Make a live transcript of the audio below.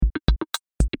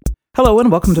Hello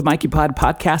and welcome to Mikey Pod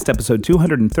Podcast, episode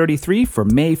 233 for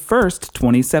May 1st,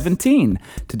 2017.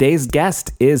 Today's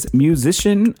guest is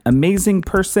musician, amazing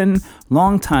person,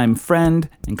 longtime friend,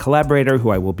 and collaborator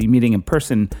who I will be meeting in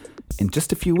person in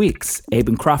just a few weeks,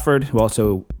 Aben Crawford, who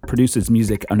also produces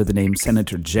music under the name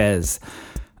Senator Jez.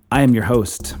 I am your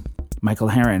host, Michael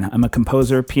Herron. I'm a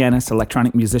composer, pianist,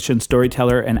 electronic musician,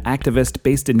 storyteller, and activist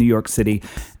based in New York City.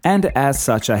 And as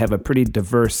such, I have a pretty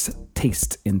diverse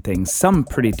taste in things, some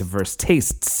pretty diverse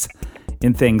tastes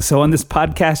in things. So on this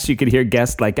podcast, you could hear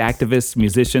guests like activists,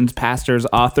 musicians, pastors,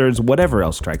 authors, whatever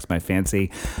else strikes my fancy.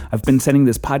 I've been sending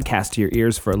this podcast to your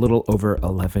ears for a little over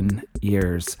 11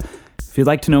 years. If you'd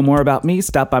like to know more about me,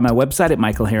 stop by my website at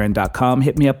michaelherron.com.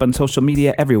 Hit me up on social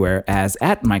media everywhere as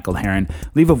 @MichaelHerron.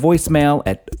 Leave a voicemail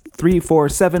at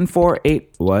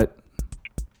 34748. What?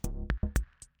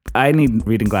 I need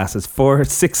reading glasses.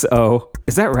 460.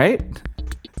 Is that right?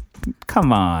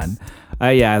 Come on.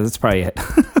 Yeah, that's probably it.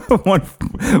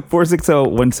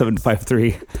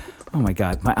 460-1753. Oh my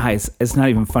God, my eyes. It's not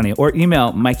even funny. Or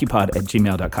email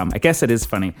mikeypod@gmail.com. I guess it is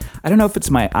funny. I don't know if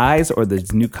it's my eyes or the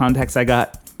new contacts I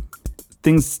got.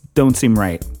 Things don't seem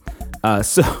right.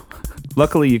 So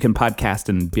luckily you can podcast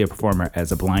and be a performer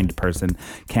as a blind person.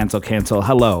 Cancel.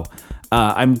 Hello.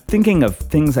 I'm thinking of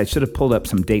things. I should have pulled up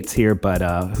some dates here, but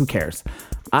who cares?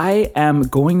 I am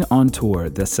going on tour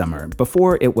this summer.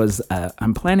 Before it was,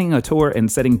 I'm planning a tour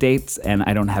and setting dates, and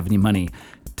I don't have any money.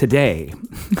 Today,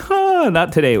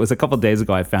 not today, it was a couple days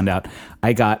ago I found out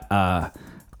I got a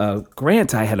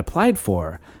grant I had applied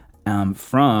for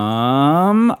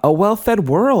from A Well-Fed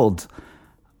World.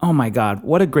 Oh my God,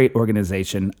 what a great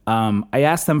organization. I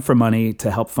asked them for money to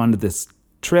help fund this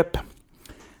trip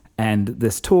and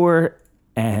this tour,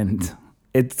 and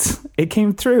it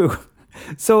came through.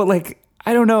 So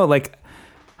I don't know, all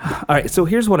right, so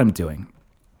here's what I'm doing.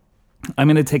 I'm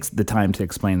going to take the time to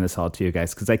explain this all to you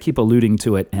guys because I keep alluding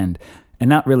to it and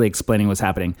not really explaining what's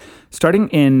happening. Starting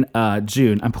in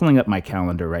June, I'm pulling up my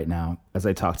calendar right now as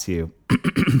I talk to you.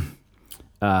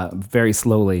 Very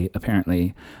slowly,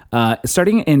 apparently.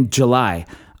 Starting in July,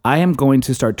 I am going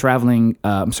to start traveling.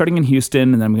 I'm starting in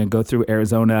Houston, and then I'm going to go through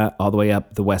Arizona all the way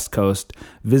up the West Coast,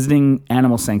 visiting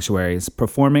animal sanctuaries,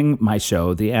 performing my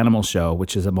show, The Animal Show,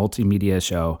 which is a multimedia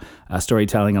show,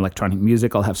 storytelling, electronic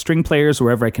music. I'll have string players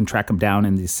wherever I can track them down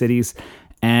in these cities.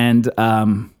 And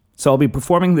so I'll be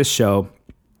performing this show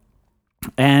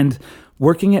and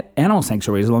working at animal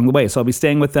sanctuaries along the way. So I'll be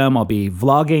staying with them. I'll be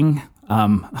vlogging.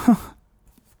 I'm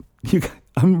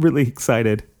really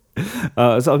excited.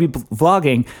 So I'll be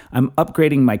vlogging. I'm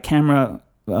upgrading my camera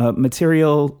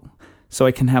material so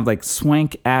I can have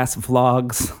swank-ass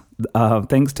vlogs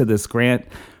thanks to this grant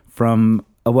from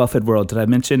A Well-Fed World. Did I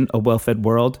mention A Well-Fed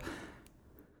World?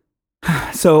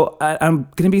 So I'm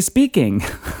going to be speaking.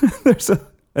 There's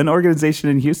an organization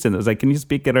in Houston that was like, can you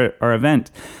speak at our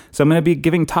event? So I'm going to be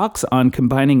giving talks on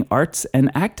combining arts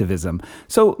and activism.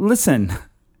 So listen,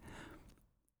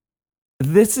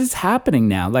 this is happening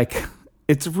now.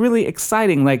 It's really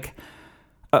exciting. I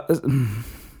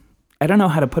don't know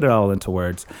how to put it all into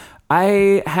words.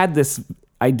 I had this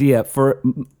idea for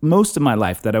most of my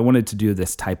life that I wanted to do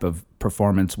this type of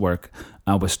performance work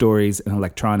with stories and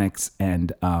electronics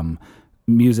and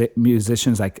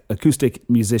musicians, like acoustic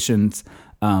musicians.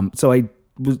 So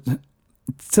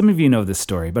some of you know this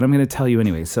story, but I'm going to tell you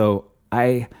anyway. So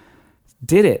I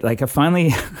did it. I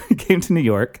finally came to New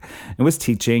York and was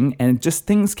teaching, and just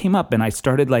things came up, and I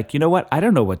started you know what? I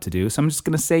don't know what to do, so I'm just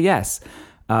going to say yes.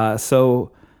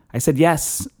 So I said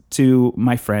yes to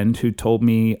my friend who told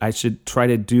me I should try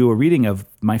to do a reading of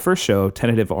my first show,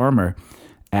 Tentative Armor,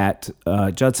 at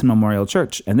Judson Memorial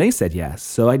Church, and they said yes.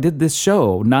 So I did this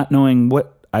show not knowing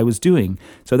what I was doing.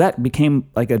 So that became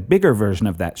a bigger version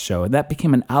of that show, and that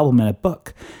became an album and a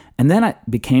book. And then it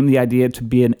became the idea to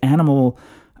be an animal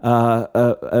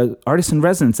artist in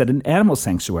residence at an animal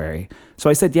sanctuary. So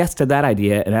I said yes to that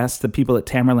idea and asked the people at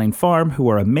Tamerlane Farm, who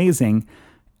are amazing,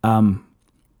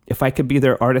 if I could be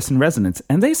their artist in residence.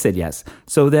 And they said yes.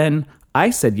 So then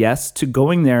I said yes to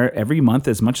going there every month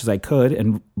as much as I could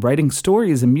and writing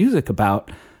stories and music about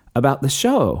the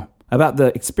show, about the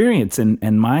experience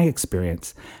and my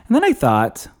experience. And then I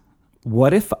thought,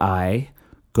 what if I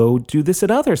go do this at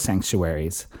other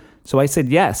sanctuaries? So I said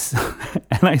yes,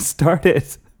 and I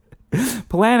started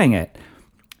planning it.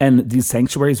 And these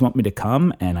sanctuaries want me to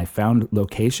come, and I found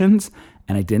locations,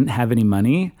 and I didn't have any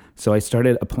money. So I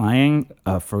started applying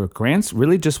for grants,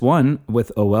 really just one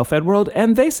with A Well-Fed World,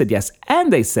 and they said yes.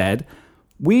 And they said,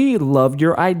 we loved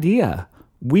your idea.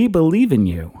 We believe in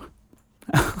you.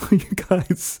 You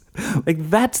guys,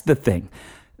 that's the thing.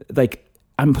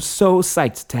 I'm so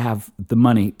psyched to have the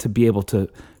money to be able to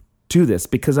do this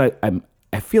because I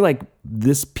feel like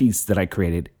this piece that I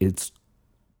created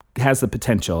has the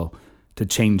potential to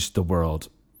change the world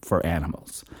for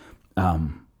animals,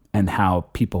 and how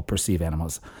people perceive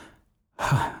animals.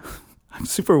 I'm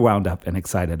super wound up and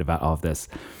excited about all of this.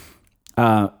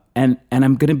 And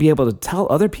I'm going to be able to tell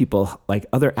other people, like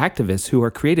other activists who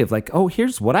are creative, like, oh,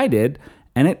 here's what I did.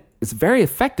 And it's very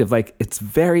effective. Like, it's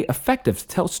very effective to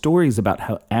tell stories about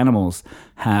how animals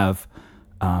have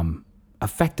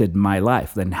affected my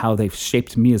life and how they've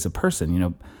shaped me as a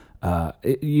person.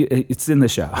 It's in the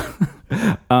show.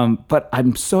 But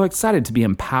I'm so excited to be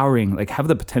empowering, like have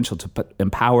the potential to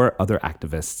empower other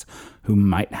activists who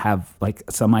might have like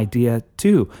some idea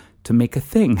too, to make a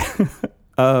thing,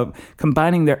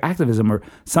 combining their activism or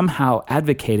somehow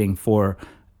advocating for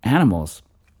animals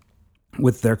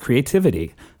with their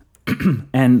creativity.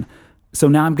 And so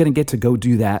now I'm going to get to go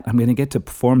do that. I'm going to get to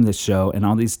perform this show in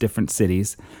all these different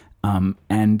cities.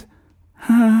 And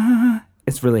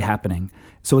it's really happening.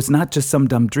 So it's not just some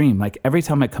dumb dream. Like every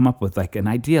time I come up with like an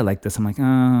idea like this, I'm like,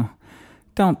 oh,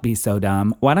 don't be so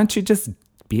dumb. Why don't you just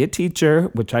be a teacher,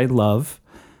 which I love.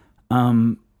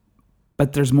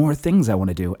 But there's more things I want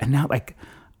to do. And now like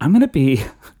I'm going to be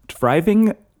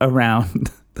driving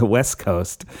around the West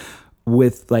Coast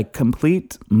with like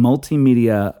complete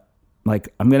multimedia.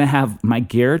 Like I'm going to have my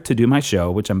gear to do my show,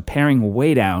 which I'm paring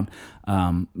way down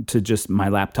to just my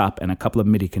laptop and a couple of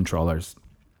MIDI controllers.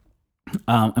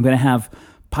 I'm going to have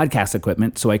podcast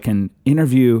equipment so I can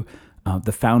interview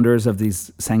the founders of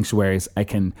these sanctuaries. I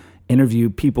can interview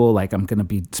people. Like I'm going to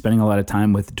be spending a lot of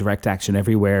time with Direct Action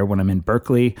Everywhere when I'm in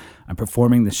Berkeley. I'm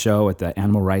performing the show at the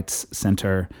Animal Rights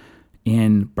Center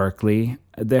in Berkeley.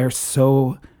 They're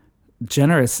so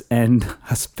generous and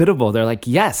hospitable. They're like,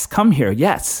 yes, come here.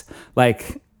 Yes.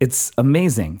 Like it's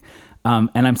amazing. And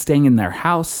I'm staying in their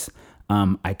house.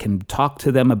 I can talk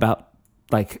to them about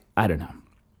like, I don't know.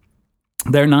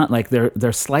 They're not like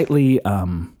they're slightly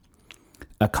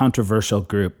a controversial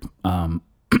group,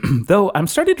 though I'm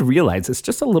starting to realize it's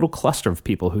just a little cluster of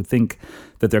people who think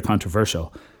that they're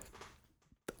controversial,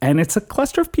 and it's a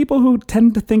cluster of people who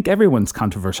tend to think everyone's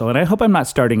controversial. And I hope I'm not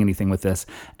starting anything with this.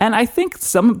 And I think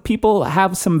some people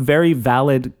have some very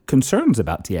valid concerns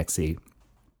about TXE.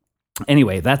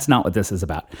 Anyway, that's not what this is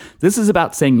about. This is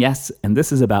about saying yes, and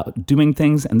this is about doing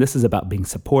things, and this is about being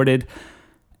supported.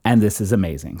 And this is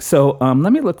amazing. So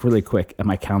let me look really quick at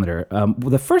my calendar.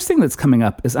 The first thing that's coming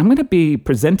up is I'm going to be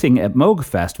presenting at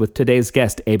MoogFest with today's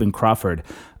guest, Aben Crawford.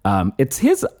 It's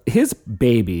his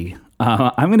baby.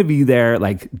 I'm going to be there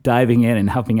like diving in and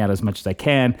helping out as much as I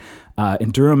can in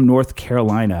Durham, North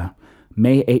Carolina,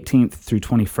 May 18th through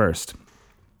 21st.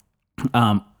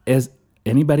 Is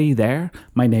anybody there?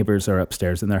 My neighbors are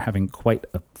upstairs and they're having quite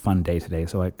a fun day today.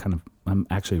 So I'm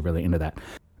actually really into that.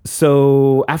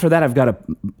 So after that, I've got a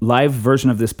live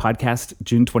version of this podcast,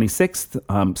 June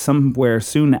 26th. Somewhere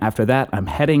soon after that, I'm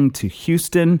heading to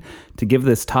Houston to give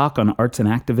this talk on arts and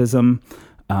activism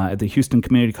at the Houston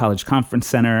Community College Conference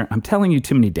Center. I'm telling you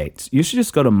too many dates. You should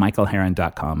just go to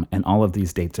michaelherron.com and all of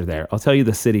these dates are there. I'll tell you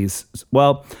the cities.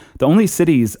 Well, the only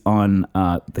cities on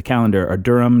the calendar are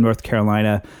Durham, North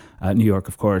Carolina, New York,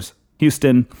 of course,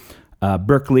 Houston,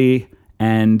 Berkeley,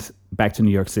 and back to New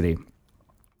York City.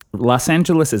 Los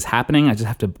Angeles is happening. I just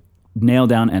have to nail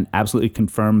down and absolutely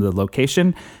confirm the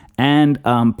location. And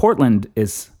Portland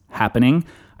is happening.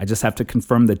 I just have to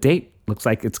confirm the date. Looks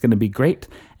like it's going to be great.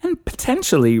 And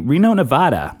potentially Reno,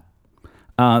 Nevada.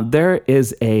 There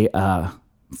is a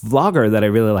vlogger that I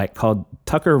really like called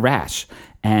Tucker Rash.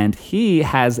 And he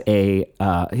has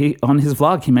on his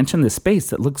vlog, he mentioned this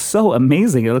space that looks so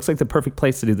amazing. It looks like the perfect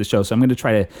place to do the show. So I'm going to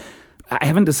try to, I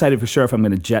haven't decided for sure if I'm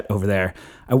going to jet over there.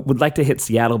 I would like to hit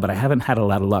Seattle, but I haven't had a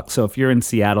lot of luck. So if you're in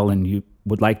Seattle and you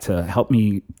would like to help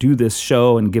me do this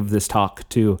show and give this talk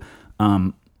too,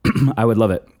 I would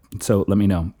love it. So let me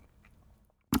know.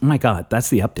 Oh my God, that's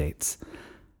the updates.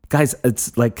 Guys,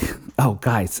 it's like, oh,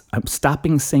 guys, I'm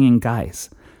stopping saying guys.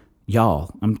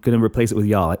 Y'all. I'm going to replace it with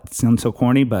y'all. It sounds so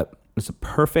corny, but it's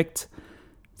perfect.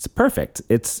 It's perfect.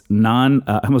 It's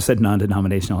I almost said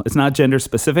non-denominational. It's not gender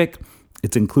specific.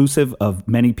 It's inclusive of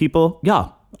many people. Yeah,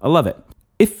 I love it.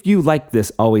 If you like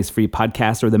this Always Free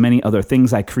podcast or the many other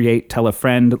things I create, tell a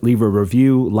friend, leave a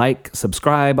review, like,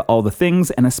 subscribe, all the things,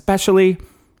 and especially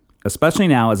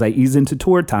now as I ease into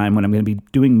tour time when I'm going to be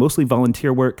doing mostly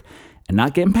volunteer work and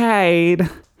not getting paid,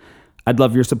 I'd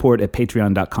love your support at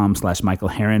patreon.com/Michael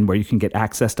Herron, where you can get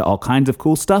access to all kinds of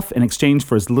cool stuff in exchange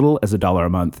for as little as $1 a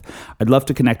month. I'd love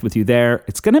to connect with you there.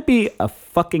 It's going to be a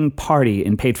fucking party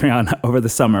in Patreon over the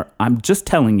summer. I'm just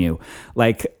telling you,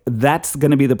 like, that's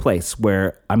going to be the place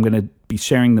where I'm going to be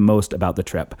sharing the most about the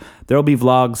trip. There will be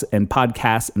vlogs and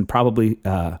podcasts and probably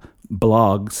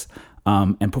blogs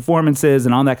and performances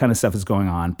and all that kind of stuff is going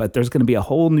on. But there's going to be a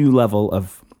whole new level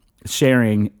of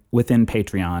sharing within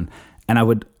Patreon. And I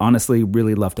would honestly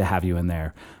really love to have you in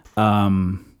there.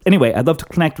 Anyway, I'd love to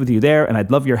connect with you there, and I'd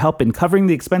love your help in covering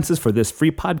the expenses for this free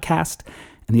podcast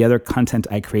and the other content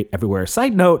I create everywhere.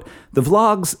 Side note, the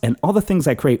vlogs and all the things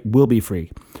I create will be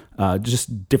free.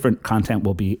 Just different content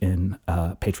will be in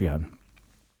Patreon.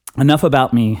 Enough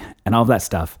about me and all of that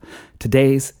stuff.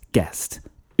 Today's guest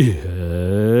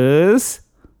is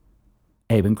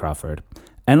Aben Crawford.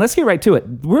 And let's get right to it.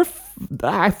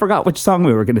 I forgot which song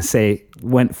we were going to say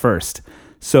went first.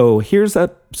 So here's a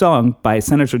song by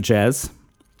Senator Jez.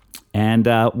 And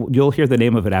you'll hear the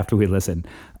name of it after we listen.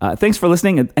 Thanks for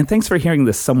listening, and thanks for hearing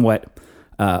this somewhat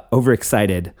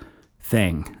overexcited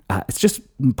thing. It's just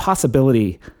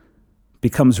possibility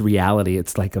becomes reality.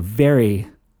 It's like a very,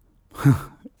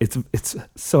 it's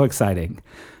so exciting.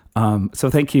 So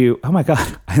thank you. Oh my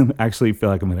God, I actually feel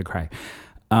like I'm going to cry.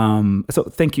 So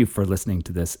thank you for listening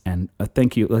to this, and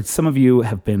thank you. Like, some of you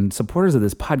have been supporters of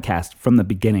this podcast from the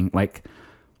beginning. Like,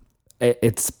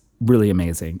 it's really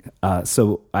amazing.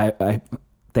 So I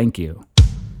thank you.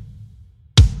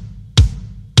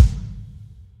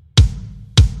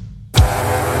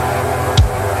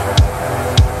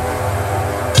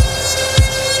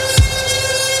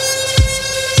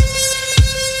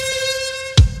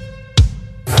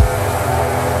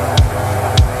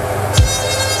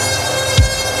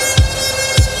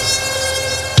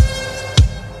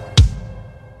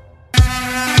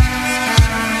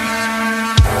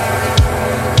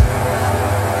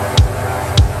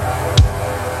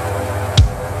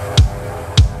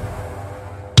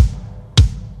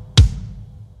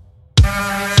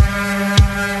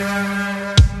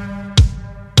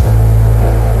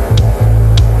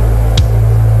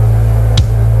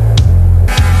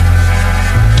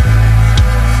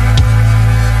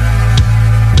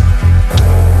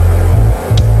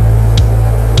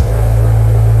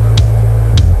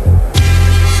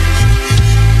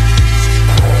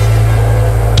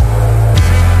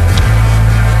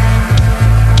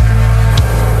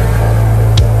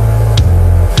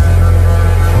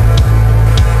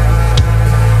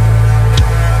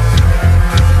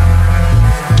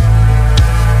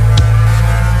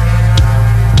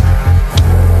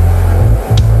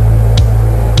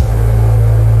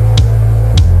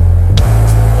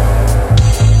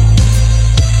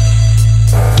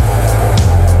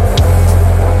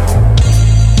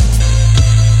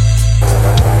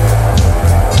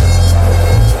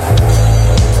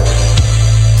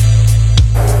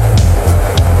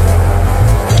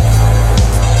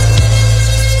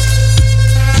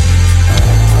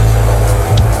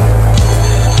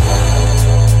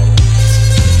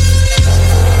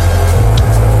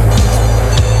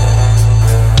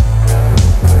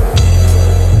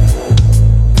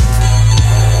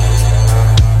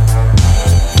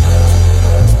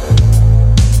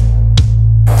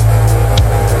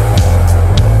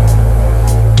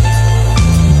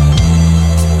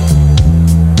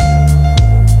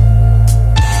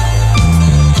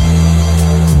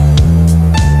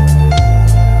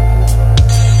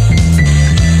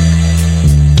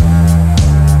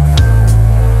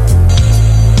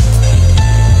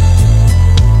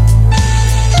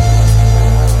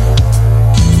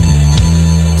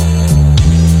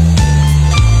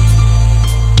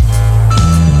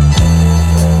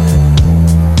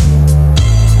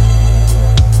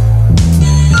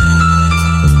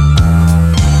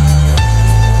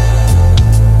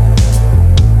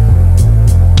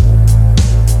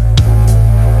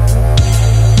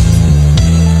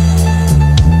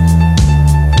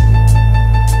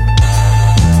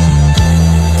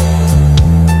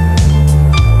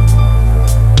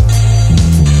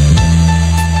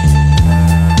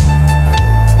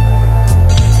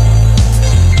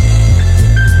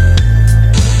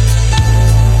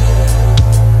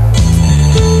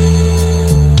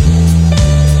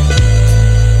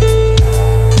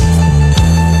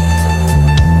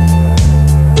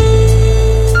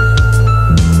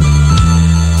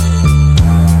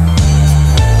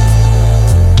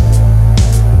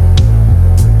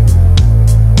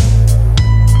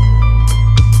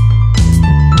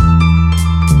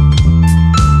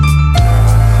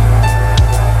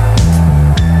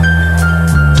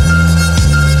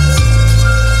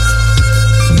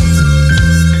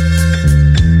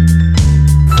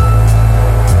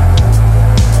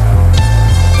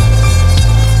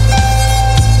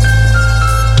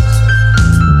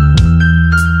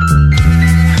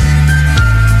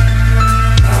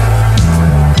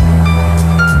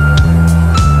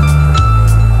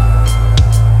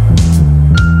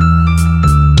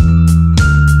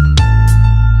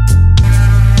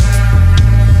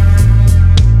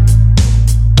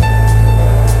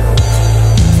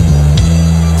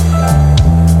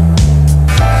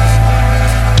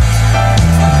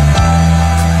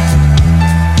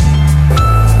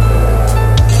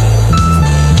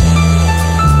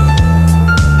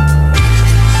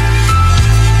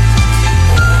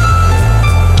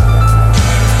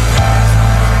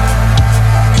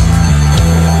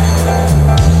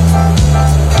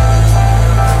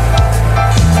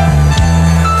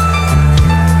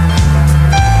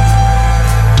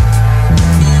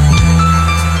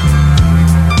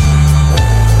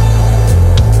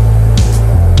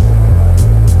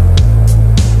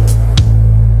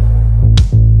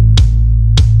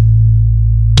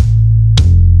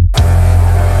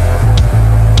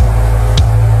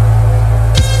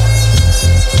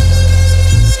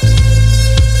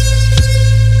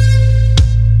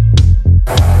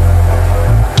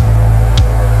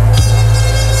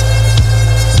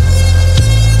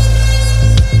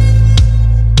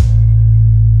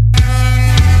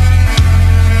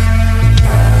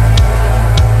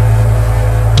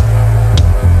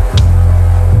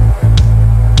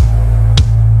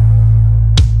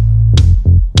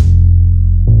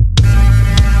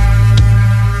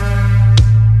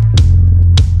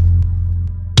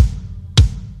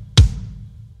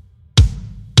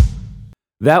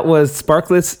 That was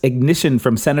Sparkless Ignition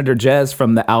from Senator Jez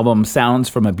from the album Sounds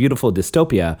from a Beautiful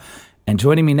Dystopia. And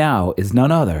joining me now is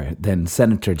none other than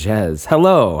Senator Jez.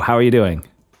 Hello, how are you doing?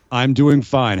 I'm doing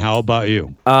fine. How about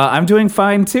you? I'm doing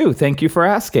fine too. Thank you for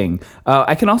asking.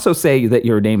 I can also say that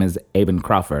your name is Aben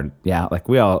Crawford. Yeah, like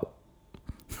we all,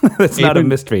 that's not a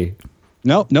mystery.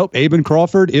 Nope. Aben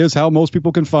Crawford is how most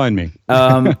people can find me.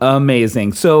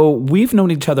 Amazing. So we've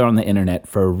known each other on the internet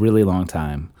for a really long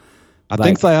time. I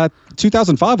think that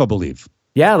 2005, I believe.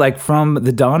 Yeah, like from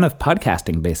the dawn of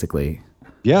podcasting, basically.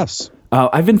 Yes.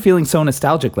 I've been feeling so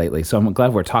nostalgic lately, so I'm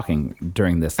glad we're talking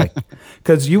during this, like,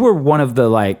 because you were one of the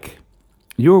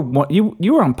you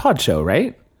were on Pod Show,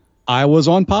 right? I was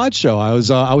on Pod Show. I was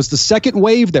the second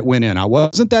wave that went in. I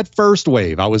wasn't that first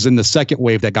wave. I was in the second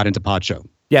wave that got into Pod Show.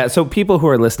 Yeah. So people who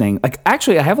are listening, like,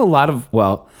 actually, I have a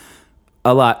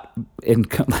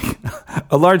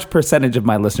large percentage of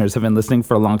my listeners have been listening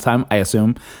for a long time, I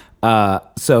assume.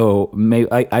 So maybe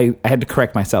I had to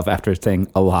correct myself after saying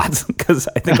a lot, because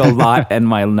I think a lot and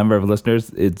my number of listeners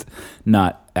is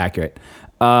not accurate.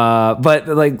 But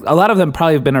like a lot of them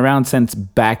probably have been around since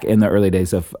back in the early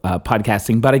days of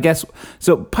podcasting. But I guess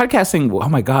so. Podcasting. Oh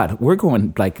my God, we're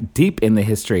going like deep in the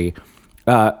history.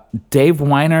 Dave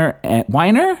Weiner,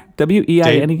 Weine.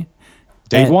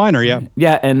 Dave Weiner, yeah.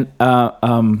 Yeah, and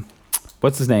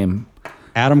what's his name?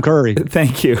 Adam Curry.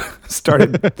 Thank you.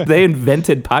 They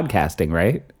invented podcasting,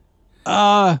 right?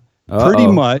 Pretty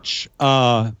much.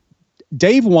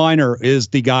 Dave Weiner is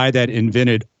the guy that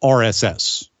invented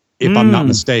RSS, if I'm not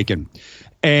mistaken.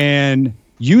 And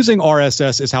using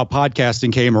RSS is how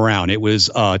podcasting came around. It was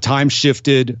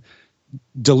time-shifted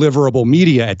deliverable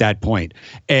media at that point.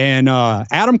 And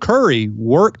Adam Curry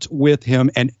worked with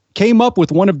him and came up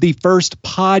with one of the first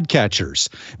podcatchers,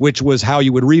 which was how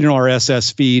you would read an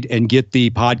RSS feed and get the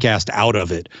podcast out of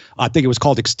it. I think it was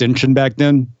called Extension back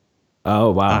then.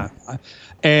 Oh, wow.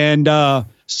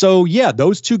 So yeah,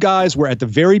 those two guys were at the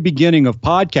very beginning of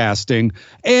podcasting,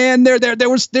 and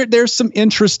there's some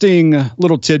interesting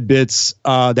little tidbits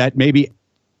that maybe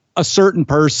a certain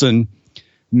person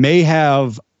may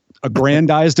have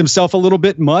aggrandized himself a little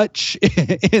bit much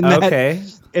in that. Okay.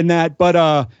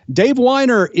 But Dave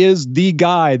Weiner is the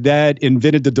guy that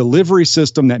invented the delivery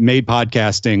system that made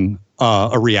podcasting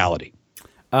a reality.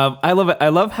 I love it. I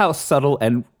love how subtle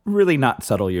and really not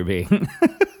subtle you're being.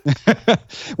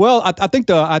 Well, I think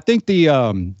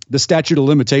the statute of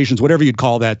limitations, whatever you'd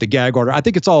call that, the gag order, I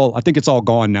think it's all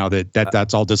gone now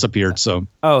that's all disappeared. So.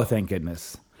 Oh, thank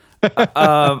goodness.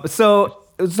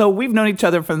 So we've known each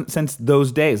other since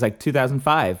those days, like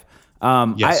 2005.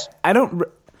 Yes.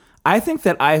 I think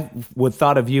that I would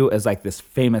thought of you as like this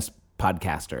famous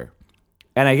podcaster,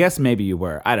 and I guess maybe you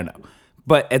were. I don't know.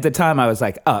 But at the time, I was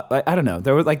like, I don't know.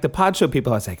 There were like the Pod Show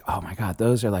people. I was like, oh my God,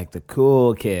 those are like the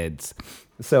cool kids.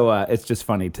 So it's just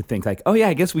funny to think like, oh yeah,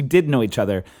 I guess we did know each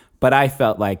other, but I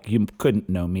felt like you couldn't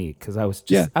know me because I was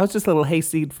just a little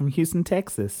hayseed from Houston,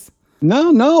 Texas.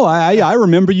 No, I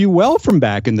remember you well from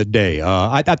back in the day.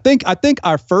 I think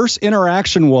our first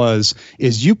interaction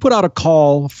is you put out a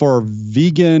call for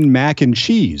vegan mac and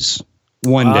cheese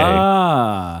one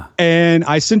day, and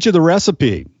I sent you the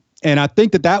recipe. And I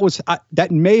think that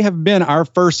may have been our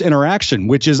first interaction,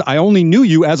 which is I only knew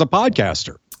you as a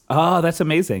podcaster. Oh, that's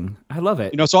amazing. I love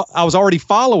it. So I was already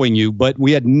following you, but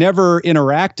we had never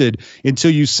interacted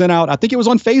until you sent out, I think it was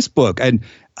on Facebook. And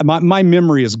my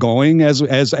memory is going as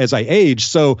I age.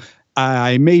 So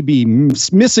I may be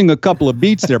missing a couple of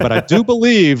beats there, but I do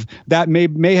believe that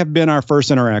may have been our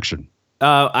first interaction.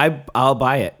 I'll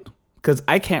buy it because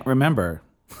I can't remember.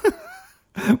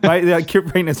 Your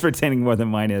brain is retaining more than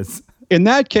mine is. In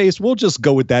that case, we'll just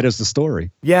go with that as the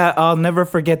story. Yeah, I'll never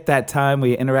forget that time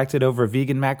we interacted over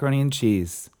vegan macaroni and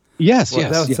cheese. Yes,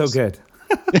 that was so good.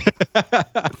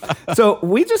 So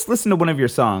we just listened to one of your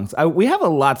songs. We have a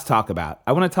lot to talk about.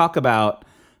 I want to talk about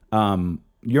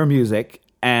your music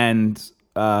and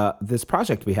this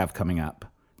project we have coming up.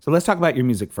 So let's talk about your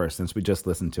music first, since we just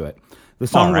listened to it. The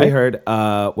song we heard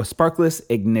was Sparkless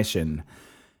Ignition.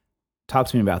 Talk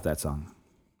to me about that song.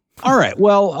 All right.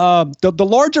 Well, the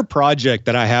larger project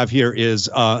that I have here is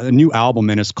a new album,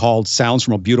 and it's called Sounds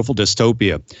from a Beautiful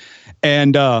Dystopia.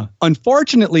 And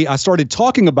unfortunately, I started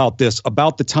talking about this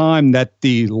about the time that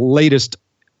the latest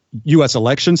U.S.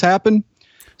 elections happened.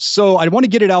 So I want to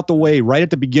get it out the way right at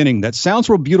the beginning that Sounds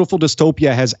from a Beautiful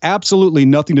Dystopia has absolutely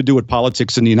nothing to do with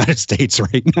politics in the United States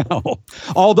right now.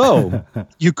 Although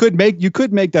you could make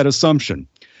that assumption.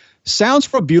 Sounds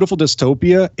from a Beautiful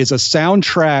Dystopia is a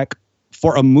soundtrack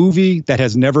for a movie that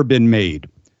has never been made.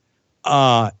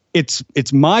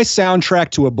 It's my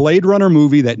soundtrack to a Blade Runner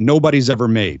movie that nobody's ever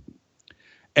made.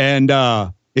 And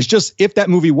It's just if that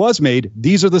movie was made,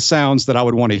 these are the sounds that I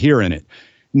would want to hear in it.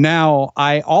 Now,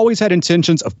 I always had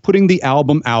intentions of putting the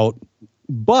album out,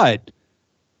 but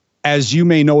as you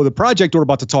may know, the project we're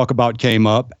about to talk about came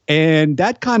up, and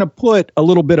that kind of put a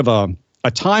little bit of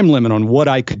a time limit on what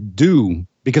I could do,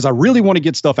 because I really want to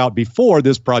get stuff out before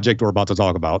this project we're about to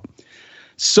talk about.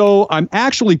 So I'm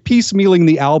actually piecemealing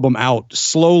the album out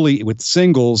slowly with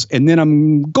singles, and then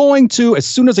I'm going to, as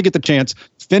soon as I get the chance,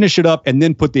 finish it up and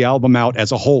then put the album out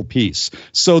as a whole piece.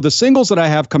 So the singles that I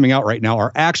have coming out right now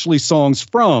are actually songs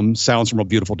from Sounds from a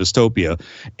Beautiful Dystopia.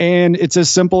 And it's as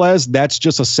simple as that's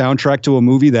just a soundtrack to a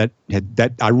movie that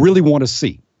I really want to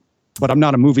see. But I'm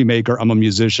not a movie maker, I'm a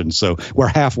musician, so we're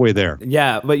halfway there.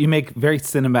 Yeah, but you make very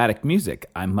cinematic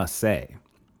music, I must say.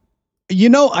 You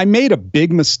know, I made a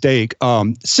big mistake.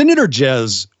 Senator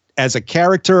Jez, as a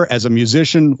character, as a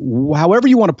musician, however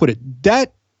you want to put it,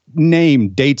 that name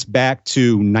dates back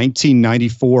to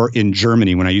 1994 in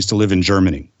Germany, when I used to live in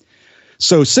Germany.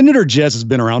 So Senator Jez has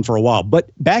been around for a while. But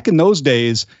back in those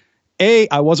days,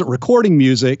 I wasn't recording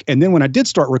music. And then when I did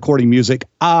start recording music,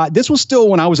 this was still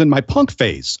when I was in my punk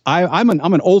phase. I'm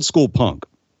an old school punk.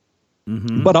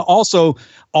 Mm-hmm. But I also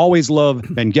always loved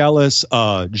Vangelis,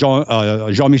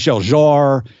 Jean-Michel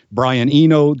Jarre, Brian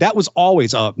Eno. That was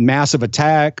always a Massive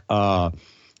Attack,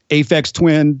 Aphex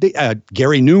Twin,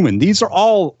 Gary Newman. These are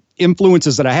all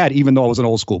influences that I had, even though I was an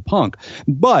old school punk.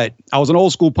 But I was an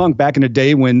old school punk back in the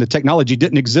day when the technology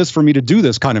didn't exist for me to do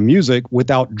this kind of music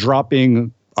without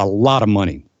dropping a lot of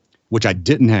money, which I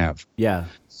didn't have. Yeah.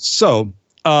 So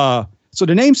the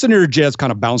name Senator Jez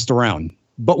kind of bounced around.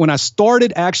 But when I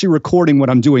started actually recording what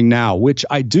I'm doing now, which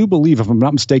I do believe, if I'm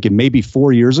not mistaken, maybe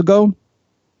 4 years ago,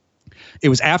 it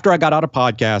was after I got out of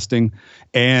podcasting,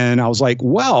 and I was like,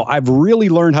 well, I've really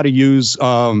learned how to use,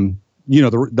 the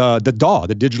DAW,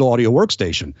 the digital audio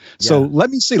workstation. Yeah. So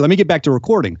let me get back to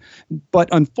recording. But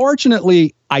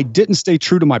unfortunately, I didn't stay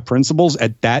true to my principles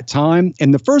at that time.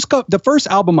 And the first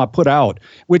album I put out,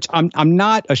 which I'm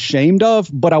not ashamed of,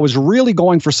 but I was really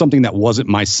going for something that wasn't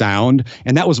my sound,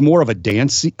 and that was more of a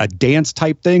dance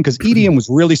type thing, because EDM was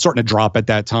really starting to drop at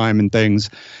that time and things.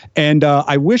 And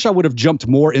I wish I would have jumped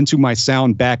more into my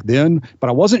sound back then, but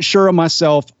I wasn't sure of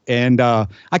myself. And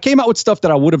I came out with stuff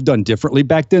that I would have done differently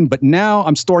back then. But now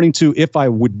I'm starting to, if I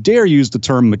would dare use the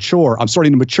term mature, I'm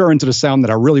starting to mature into the sound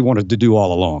that I really wanted to do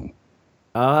all along.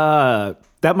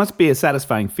 That must be a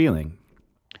satisfying feeling.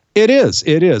 It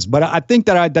is. But I think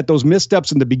that those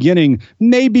missteps in the beginning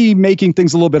may be making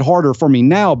things a little bit harder for me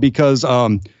now, because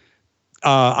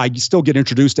I still get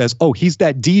introduced as, oh, he's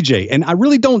that DJ. And I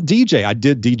really don't DJ. I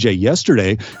did DJ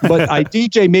yesterday, but I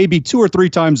DJ maybe 2 or 3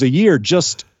 times a year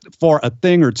just for a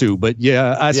thing or two. But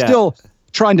yeah, still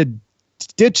trying to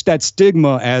ditch that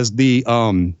stigma as the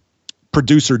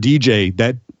producer DJ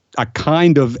that I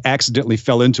kind of accidentally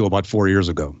fell into about 4 years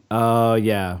ago. Oh,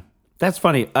 yeah. That's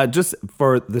funny. Just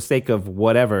for the sake of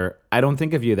whatever, I don't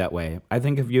think of you that way. I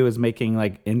think of you as making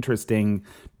like interesting,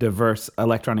 diverse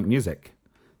electronic music.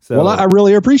 So, well, I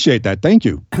really appreciate that. Thank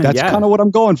you. That's kind of what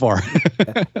I'm going for.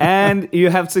 And you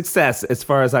have success as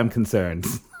far as I'm concerned.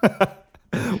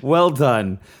 Well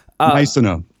done. Nice to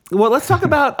know. Well, let's talk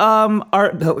about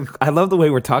I love the way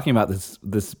we're talking about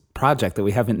this project that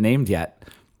we haven't named yet.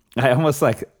 I almost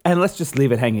and let's just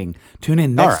leave it hanging. Tune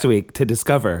in next week to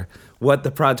discover what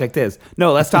the project is.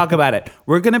 No, let's talk about it.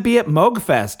 We're going to be at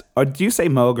Moogfest. Or do you say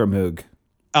Moog or Moog?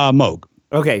 Moog.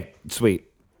 Okay, sweet.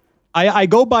 I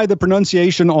go by the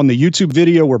pronunciation on the YouTube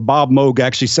video where Bob Moog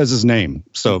actually says his name.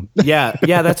 So yeah,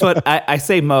 that's what I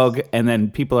say, Moog, and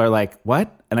then people are like,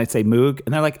 what? And I say Moog,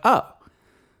 and they're like, oh.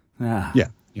 Yeah.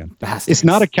 Bastards. It's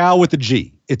not a cow with a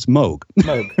G. It's Moog.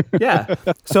 Moog. Yeah.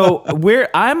 So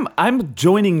I'm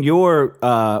joining your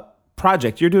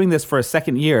project. You're doing this for a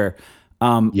second year.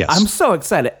 Yes. I'm so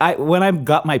excited. When I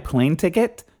got my plane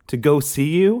ticket to go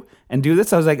see you and do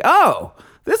this, I was like, oh,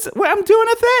 I'm doing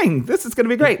a thing. This is going to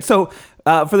be great. So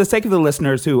for the sake of the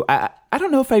listeners who, I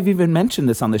don't know if I've even mentioned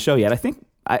this on the show yet. I think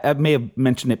I may have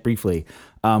mentioned it briefly.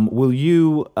 Will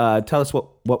you tell us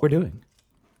what we're doing?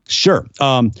 Sure.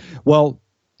 Well,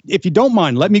 if you don't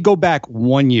mind, let me go back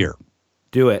 1 year.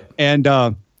 Do it. And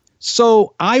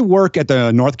so I work at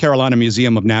the North Carolina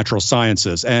Museum of Natural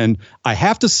Sciences, and I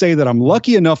have to say that I'm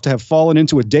lucky enough to have fallen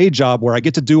into a day job where I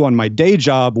get to do on my day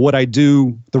job what I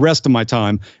do the rest of my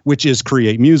time, which is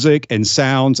create music and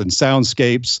sounds and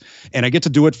soundscapes, and I get to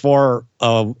do it for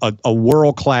a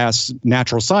world-class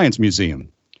natural science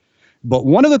museum. But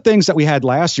one of the things that we had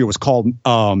last year was called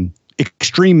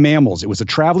Extreme Mammals. It was a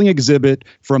traveling exhibit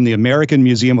from the American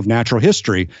Museum of Natural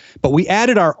History, but we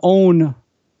added our own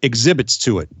exhibits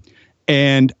to it.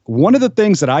 And one of the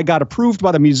things that I got approved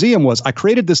by the museum was I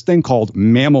created this thing called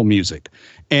Mammal Music.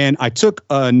 And I took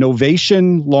a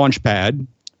Novation Launchpad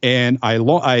and I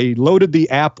loaded the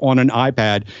app on an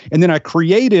iPad. And then I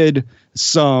created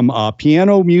some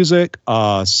piano music,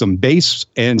 some bass,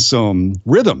 and some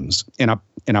rhythms. And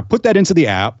I put that into the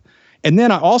app. And then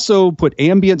I also put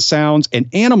ambient sounds and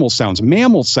animal sounds,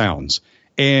 mammal sounds.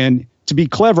 And to be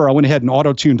clever, I went ahead and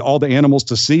auto-tuned all the animals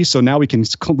to see. So now we can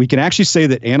actually say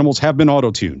that animals have been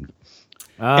auto-tuned.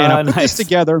 And I put this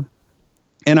together,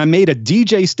 and I made a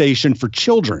DJ station for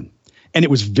children. And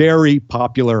it was very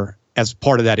popular as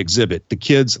part of that exhibit. The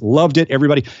kids loved it,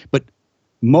 everybody. But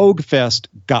MoogFest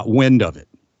got wind of it.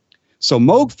 So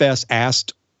MoogFest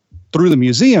asked through the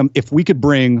museum if we could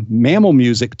bring mammal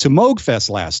music to MoogFest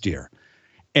last year.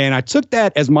 And I took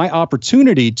that as my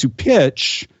opportunity to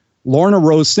pitch Lorna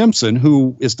Rose Simpson,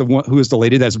 who is the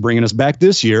lady that's bringing us back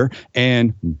this year,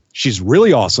 and she's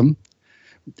really awesome.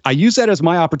 I used that as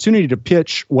my opportunity to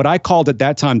pitch what I called at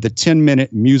that time the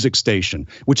 10-minute music station,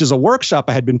 which is a workshop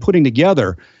I had been putting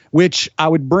together, which I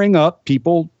would bring up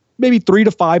people, maybe 3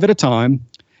 to 5 at a time,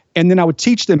 and then I would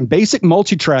teach them basic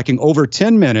multi-tracking over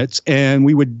 10 minutes, and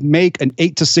we would make an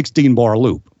 8 to 16 bar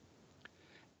loop.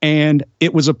 And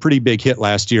it was a pretty big hit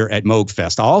last year at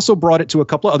MoogFest. I also brought it to a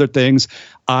couple of other things.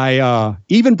 I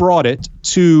even brought it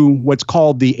to what's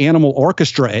called the Animal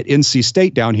Orchestra at NC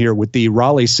State down here with the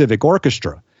Raleigh Civic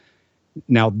Orchestra.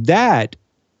 Now, that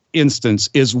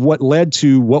instance is what led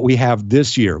to what we have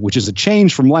this year, which is a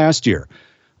change from last year.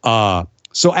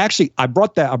 So actually, I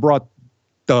brought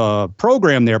the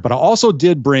program there, but I also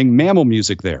did bring mammal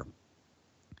music there.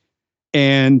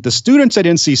 And the students at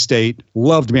NC State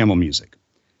loved mammal music.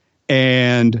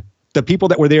 And the people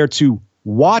that were there to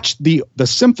watch the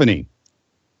symphony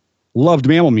loved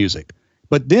mammal music.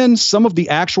 But then some of the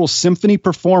actual symphony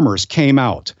performers came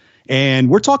out. And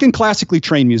we're talking classically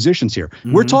trained musicians here.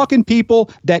 Mm-hmm. We're talking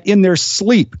people that in their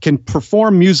sleep can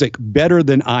perform music better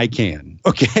than I can.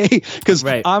 Okay? Because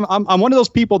I'm one of those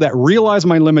people that realize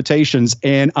my limitations,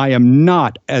 and I am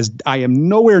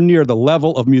nowhere near the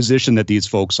level of musician that these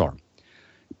folks are.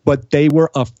 But they were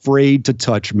afraid to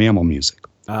touch mammal music.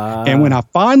 And when I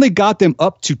finally got them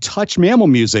up to touch mammal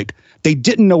music, they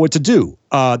didn't know what to do.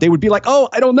 They would be like, "Oh,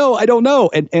 I don't know.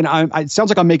 And it sounds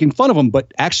like I'm making fun of them,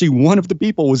 but actually one of the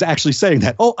people was actually saying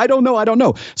that. "Oh, I don't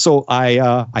know. So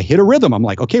I hit a rhythm. I'm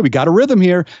like, "Okay, we got a rhythm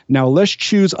here. Now let's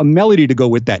choose a melody to go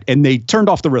with that." And they turned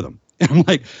off the rhythm. And I'm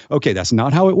like, "Okay, that's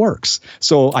not how it works."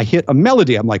 So I hit a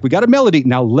melody. I'm like, "We got a melody.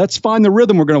 Now let's find the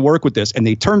rhythm we're going to work with this." And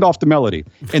they turned off the melody.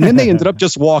 And then they ended up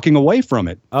just walking away from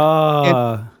it.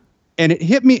 And it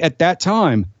hit me at that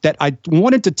time that I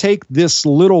wanted to take this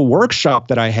little workshop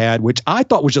that I had, which I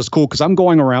thought was just cool because I'm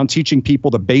going around teaching people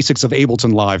the basics of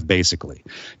Ableton Live, basically.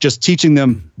 Just teaching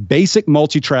them basic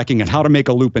multi-tracking and how to make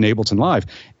a loop in Ableton Live.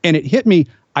 And it hit me,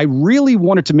 I really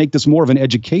wanted to make this more of an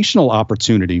educational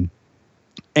opportunity.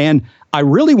 And I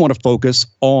really want to focus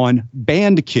on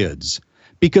band kids.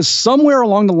 Because somewhere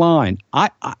along the line,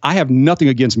 I have nothing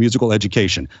against musical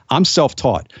education. I'm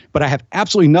self-taught, but I have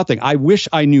absolutely nothing. I wish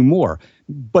I knew more.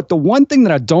 But the one thing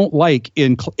that I don't like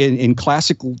in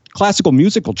classical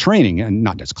musical training, and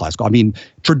not just classical, I mean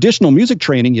traditional music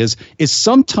training, is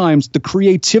sometimes the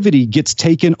creativity gets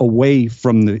taken away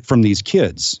from these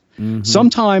kids. Mm-hmm.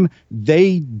 Sometimes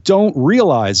they don't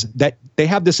realize that they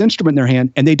have this instrument in their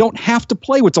hand and they don't have to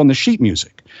play what's on the sheet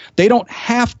music. They don't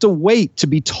have to wait to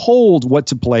be told what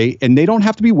to play, and they don't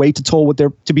have to be be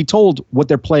told what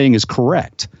they're playing is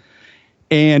correct.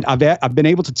 And I've been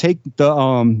able to take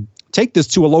this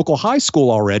to a local high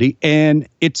school already, and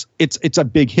it's a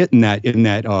big hit in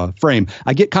that frame.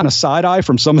 I get kind of side eye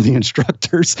from some of the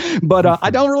instructors, but I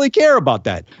don't really care about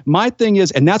that. My thing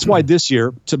is, and that's why this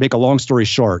year, to make a long story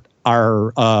short,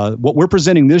 our what we're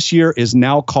presenting this year is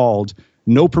now called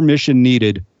No Permission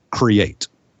Needed, Create.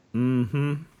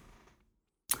 Mm-hmm.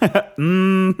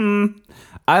 Mm-hmm.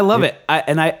 I love it.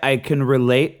 I can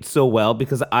relate so well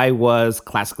because I was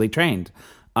classically trained.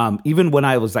 Even when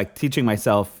I was like teaching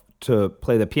myself to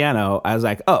play the piano, I was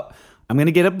like, "Oh, I'm going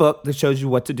to get a book that shows you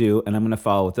what to do, and I'm going to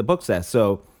follow what the book says."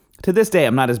 So to this day,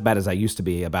 I'm not as bad as I used to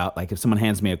be about like if someone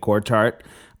hands me a chord chart,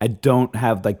 I don't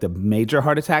have like the major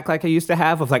heart attack like I used to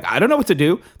have of like, I don't know what to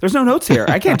do. There's no notes here.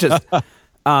 I can't just.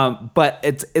 But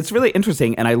it's really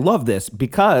interesting, and I love this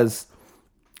because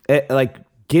like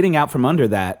getting out from under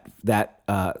that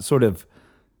sort of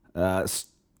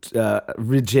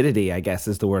rigidity, I guess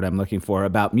is the word I'm looking for,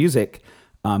 about music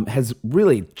has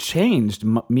really changed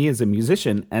me as a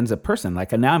musician and as a person.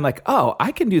 Like, and now I'm like, oh,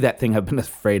 I can do that thing I've been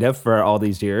afraid of for all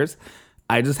these years.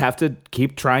 I just have to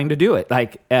keep trying to do it.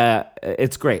 Like,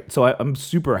 it's great. So I'm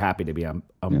super happy to be on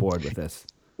board with this.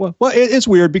 Well, it's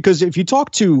weird because if you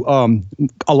talk to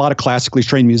a lot of classically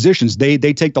trained musicians, they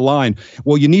take the line,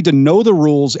 well, you need to know the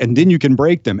rules and then you can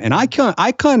break them. And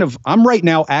I'm right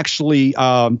now actually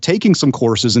taking some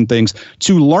courses and things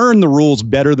to learn the rules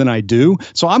better than I do.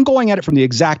 So I'm going at it from the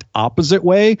exact opposite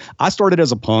way. I started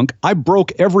as a punk. I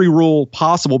broke every rule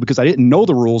possible because I didn't know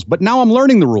the rules, but now I'm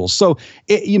learning the rules. So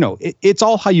it's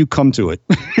all how you come to it.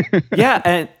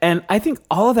 Yeah, and I think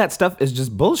all of that stuff is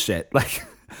just bullshit.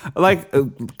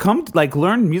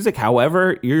 Learn music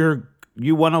however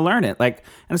you want to learn it. Like,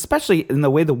 and especially in the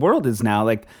way the world is now.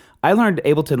 Like, I learned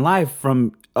Ableton Live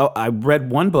from I read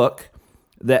one book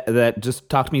that just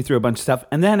talked me through a bunch of stuff,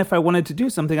 and then if I wanted to do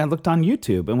something, I looked on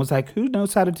YouTube and was like, who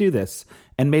knows how to do this,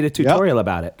 and made a tutorial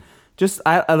about it.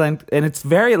 And it's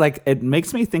very it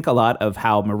makes me think a lot of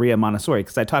how Maria Montessori,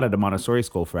 because I taught at a Montessori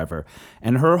school forever,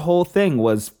 and her whole thing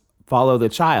was follow the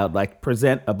child, like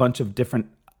present a bunch of different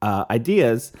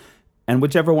ideas, and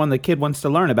whichever one the kid wants to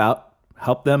learn about,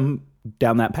 help them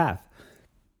down that path,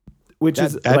 which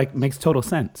makes total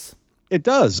sense. It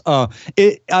does.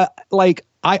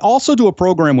 I also do a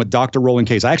program with Dr. Roland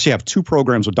Case. I actually have two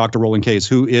programs with Dr. Roland Case,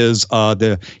 who is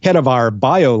the head of our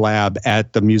bio lab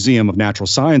at the Museum of Natural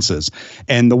Sciences.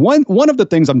 And the one of the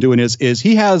things I'm doing is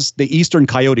he has the Eastern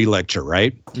Coyote lecture,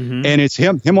 right? Mm-hmm. And it's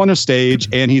him on the stage,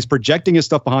 and he's projecting his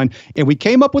stuff behind. And we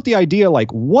came up with the idea,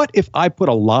 like, what if I put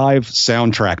a live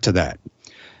soundtrack to that?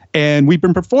 And we've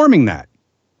been performing that.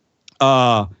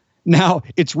 Now,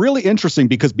 it's really interesting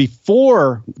because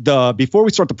before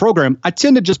we start the program, I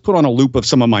tend to just put on a loop of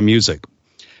some of my music.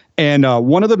 And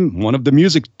one of the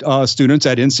music students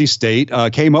at NC State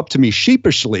came up to me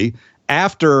sheepishly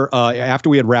after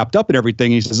we had wrapped up and everything.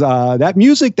 He says, that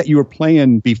music that you were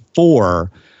playing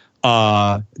before,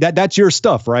 that's your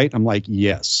stuff, right? I'm like,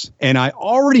 yes. And I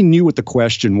already knew what the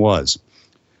question was.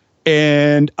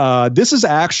 And this is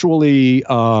actually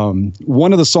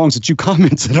one of the songs that you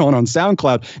commented on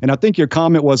SoundCloud. And I think your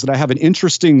comment was that I have an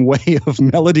interesting way of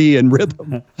melody and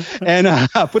rhythm. And I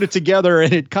put it together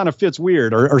and it kind of fits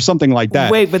weird or something like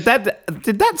that. Wait, but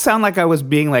did that sound like I was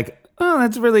being like, oh,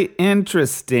 that's really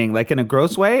interesting, like in a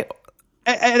gross way?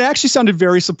 It actually sounded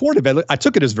very supportive. I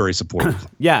took it as very supportive.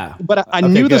 Yeah. But I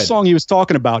knew the song he was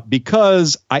talking about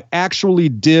because I actually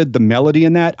did the melody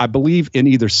in that, I believe, in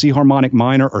either C harmonic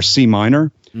minor or C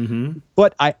minor. Mm-hmm.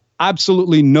 But I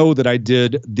absolutely know that I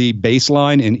did the bass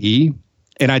line in E.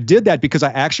 And I did that because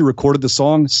I actually recorded the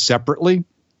song separately.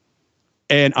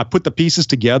 And I put the pieces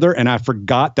together, and I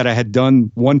forgot that I had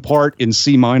done one part in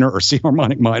C minor or C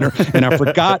harmonic minor, and I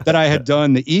forgot that I had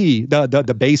done the E,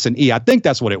 the bass in E. I think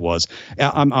that's what it was.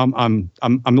 I'm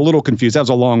a little confused. That was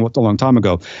a long time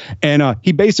ago. And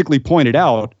he basically pointed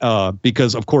out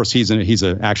because of course he's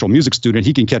an actual music student,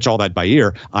 he can catch all that by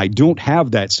ear. I don't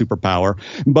have that superpower,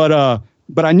 but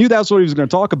I knew that's what he was going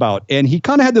to talk about, and he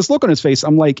kind of had this look on his face.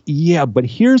 I'm like, yeah, but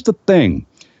here's the thing: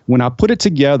 when I put it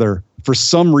together, for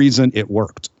some reason, it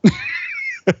worked.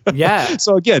 Yeah.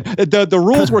 So again, the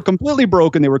rules were completely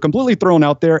broken. They were completely thrown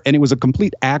out there, and it was a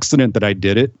complete accident that I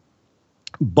did it.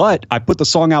 But I put the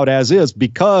song out as is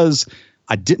because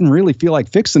I didn't really feel like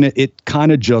fixing it. It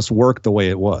kind of just worked the way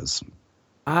it was.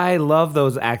 I love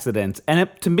those accidents, and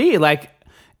to me,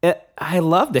 I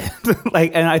loved it.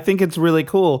 And I think it's really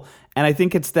cool. And I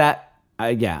think it's that,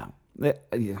 yeah.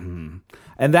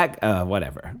 And that,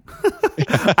 whatever.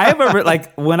 I remember,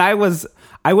 when I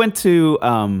went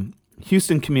to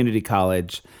Houston Community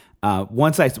College.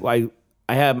 Once I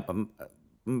had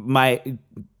my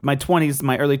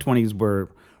early 20s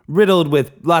were riddled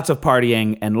with lots of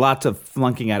partying and lots of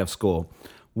flunking out of school.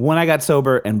 When I got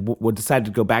sober and decided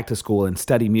to go back to school and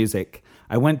study music,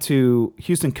 I went to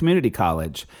Houston Community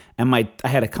College, and I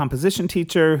had a composition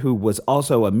teacher who was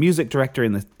also a music director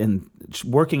in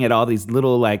working at all these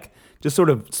little just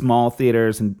sort of small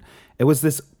theaters, and it was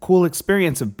this cool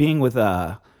experience of being with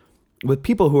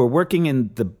people who were working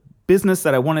in the business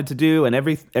that I wanted to do, and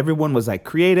everyone was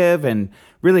creative and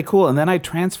really cool. And then I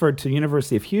transferred to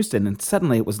University of Houston, and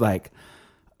suddenly it was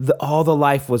all the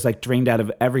life was drained out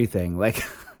of everything.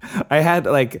 I had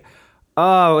it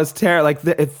was terrible.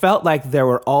 It felt like there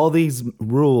were all these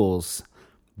rules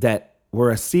that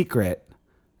were a secret,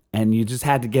 and you just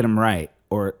had to get them right.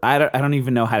 Or I don't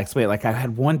even know how to explain it. I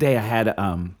had one day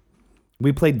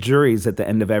we played juries at the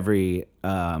end of every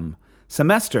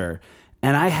semester,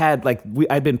 and I had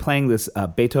I'd been playing this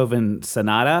Beethoven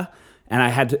sonata,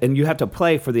 and you have to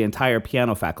play for the entire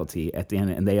piano faculty at the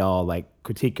end, and they all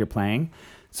critique your playing.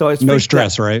 So it's no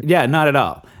stress, right? Yeah, not at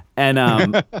all. And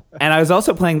I was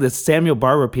also playing this Samuel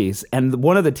Barber piece, and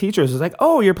one of the teachers was like,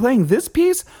 "Oh, you're playing this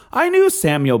piece? I knew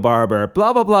Samuel Barber,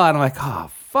 blah blah blah." And I'm like, "Oh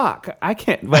fuck, I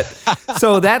can't." But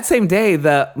so that same day,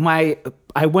 I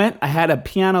had a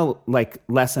piano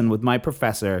lesson with my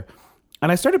professor,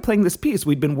 and I started playing this piece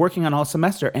we'd been working on all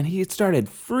semester, and he started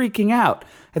freaking out.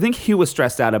 I think he was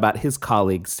stressed out about his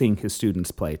colleagues seeing his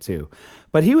students play too.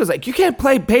 But he was like, "You can't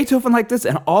play Beethoven like this,"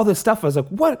 and all this stuff. I was like,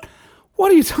 "What?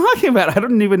 What are you talking about?" I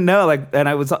didn't even know. And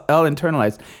I was all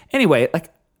internalized. Anyway,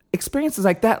 experiences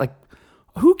like that,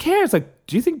 who cares?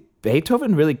 Do you think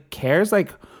Beethoven really cares?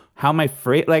 How my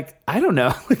phrase, I don't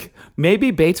know. Maybe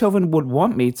Beethoven would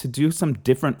want me to do some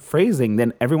different phrasing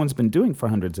than everyone's been doing for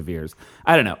hundreds of years.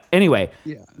 I don't know. Anyway,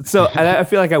 yeah. So I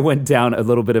feel like I went down a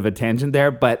little bit of a tangent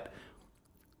there, but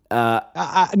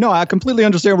no, I completely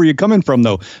understand where you're coming from,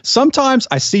 though. Sometimes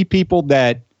I see people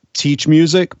that teach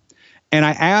music, and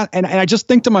I just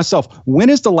think to myself, when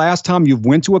is the last time you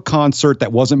went to a concert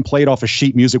that wasn't played off of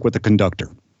sheet music with a conductor?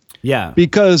 Yeah.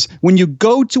 Because when you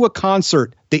go to a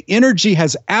concert, the energy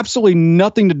has absolutely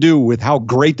nothing to do with how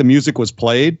great the music was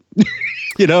played.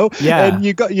 Yeah. And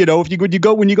you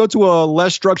go, when you go to a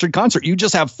less structured concert, you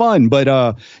just have fun.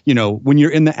 But when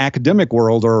you're in the academic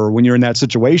world or when you're in that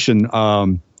situation,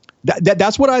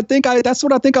 that's what I think. I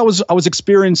was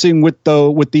experiencing with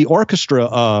the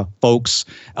orchestra folks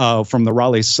from the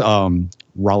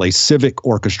Raleigh Civic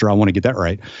Orchestra. I want to get that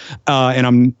right.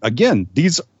 And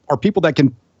these are people that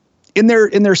can, in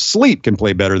their sleep, can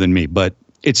play better than me. But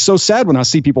it's so sad when I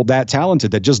see people that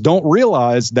talented that just don't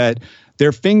realize that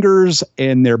their fingers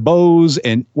and their bows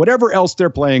and whatever else they're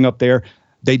playing up there,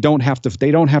 they don't have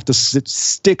to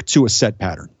stick to a set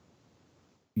pattern.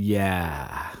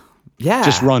 Yeah. Yeah.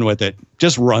 Just run with it.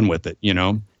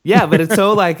 Yeah, but it's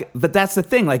so but that's the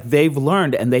thing. They've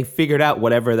learned and they figured out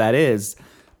whatever that is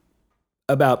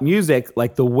about music,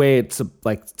 the way it's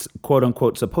quote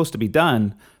unquote supposed to be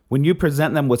done. When you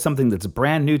present them with something that's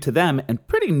brand new to them and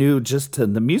pretty new just to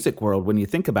the music world, when you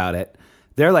think about it,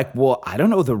 they're like, well, I don't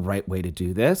know the right way to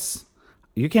do this.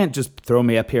 You can't just throw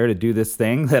me up here to do this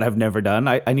thing that I've never done.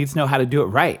 I need to know how to do it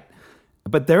right.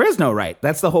 But there is no right.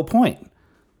 That's the whole point.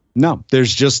 No,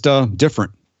 there's just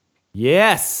different.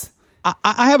 Yes.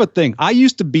 I have a thing. I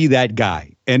used to be that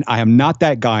guy, and I am not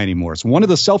that guy anymore. It's one of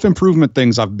the self-improvement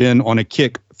things I've been on a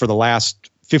kick for the last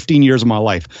 15 years of my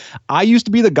life. I used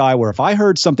to be the guy where if I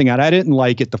heard something and I didn't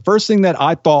like it, the first thing that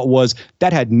I thought was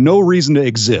that had no reason to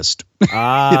exist,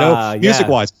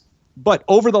 music-wise. But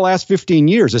over the last 15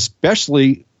 years,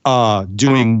 especially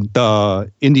doing the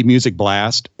Indie Music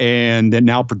Blast and then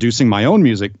now producing my own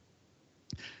music,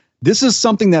 this is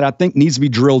something that I think needs to be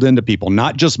drilled into people,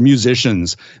 not just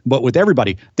musicians, but with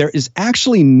everybody. There is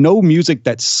actually no music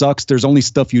that sucks. There's only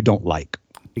stuff you don't like.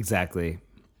 Exactly.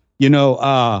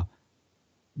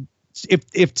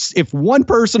 If one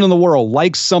person in the world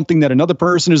likes something that another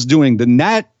person is doing, then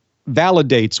that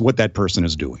validates what that person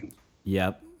is doing.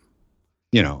 Yep.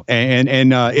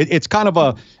 It's kind of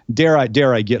a dare I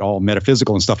get all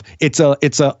metaphysical and stuff. It's a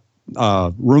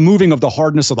removing of the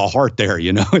hardness of the heart there.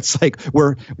 It's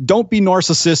don't be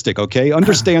narcissistic. Okay.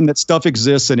 Understand that stuff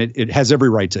exists and it has every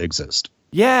right to exist.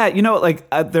 Yeah.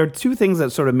 There are two things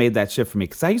that sort of made that shift for me.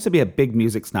 Cause I used to be a big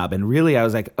music snob and really I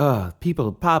was like,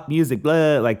 people, pop music,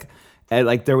 blah,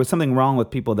 there was something wrong with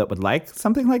people that would like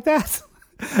something like that.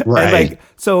 Right.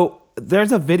 So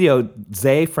there's a video,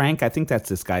 Zay Frank, I think that's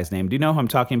this guy's name. Do you know who I'm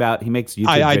talking about? He makes YouTube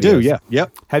videos. I do. Yeah.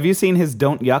 Yep. Have you seen his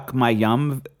Don't Yuck My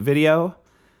Yum video?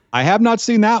 I have not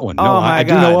seen that one. No, I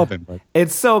do know of him. But.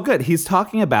 It's so good. He's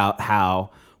talking about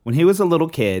how when he was a little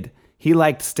kid, he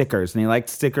liked stickers, and he liked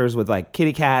stickers with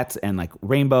kitty cats and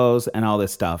rainbows and all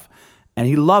this stuff. And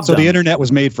he loved them. So the internet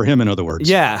was made for him, in other words.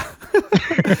 Yeah.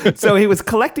 So he was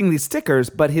collecting these stickers,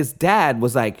 but his dad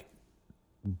was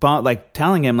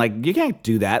telling him you can't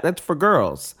do that. That's for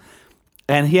girls.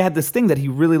 And he had this thing that he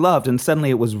really loved, and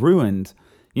suddenly it was ruined.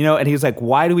 And he was like,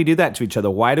 why do we do that to each other?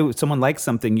 Why do someone like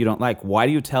something you don't like? Why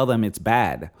do you tell them it's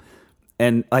bad?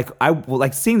 And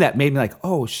seeing that made me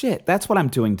oh shit, that's what I'm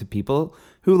doing to people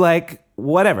who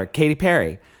whatever, Katy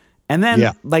Perry. And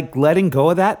then letting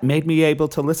go of that made me able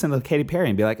to listen to Katy Perry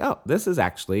and be like, oh, this is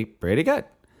actually pretty good.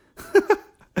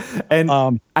 And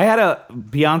I had a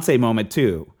Beyonce moment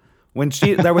too. When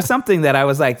there was something that I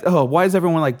was like, oh, why is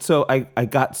everyone so, I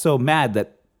got so mad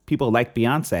that people like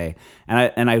Beyonce.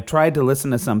 And I tried to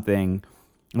listen to something.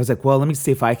 I was like, well, let me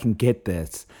see if I can get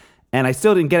this. And I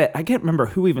still didn't get it. I can't remember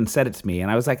who even said it to me.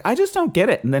 And I was like, I just don't get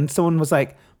it. And then someone was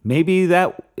like, maybe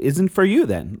that isn't for you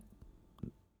then.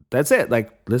 That's it.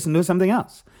 Listen to something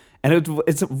else. And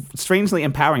it's strangely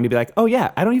empowering to be like, oh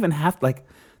yeah, I don't even have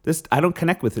I don't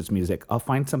connect with his music. I'll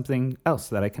find something else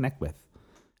that I connect with.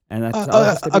 And that's all it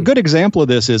has to be. A good example of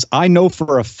this is I know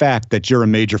for a fact that you're a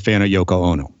major fan of Yoko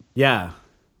Ono. Yeah.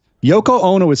 Yoko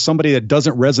Ono is somebody that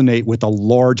doesn't resonate with a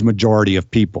large majority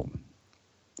of people.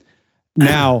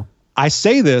 Now, I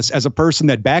say this as a person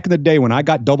that back in the day when I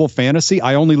got Double Fantasy,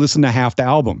 I only listened to half the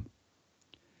album.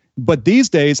 But these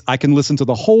days, I can listen to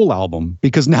the whole album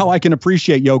because now I can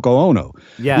appreciate Yoko Ono.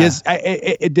 Yeah.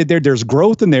 There's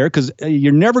growth in there because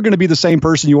you're never going to be the same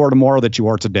person you are tomorrow that you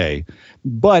are today.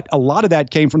 But a lot of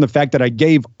that came from the fact that I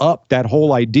gave up that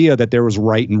whole idea that there was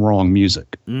right and wrong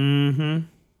music. Mm-hmm.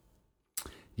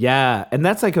 Yeah. And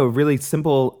that's like a really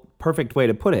simple, perfect way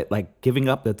to put it. Like giving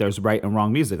up that there's right and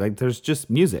wrong music. Like there's just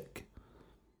music.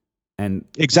 And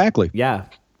exactly. Yeah.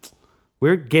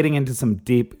 We're getting into some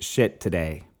deep shit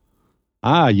today.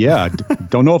 Yeah.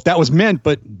 Don't know if that was meant,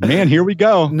 but man, here we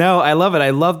go. No, I love it. I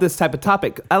love this type of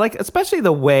topic. I like, especially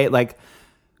the way, like,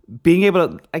 being able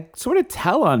to, like, sort of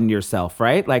tell on yourself,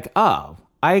 right? Like, oh,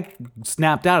 I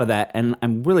snapped out of that, and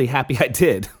I'm really happy I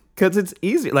did. Because it's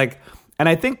easy. Like, and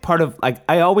I think part of, like,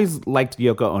 I always liked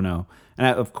Yoko Ono,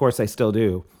 and of course I still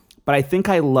do. But I think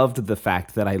I loved the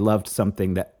fact that I loved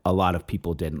something that a lot of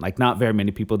people didn't. Like, not very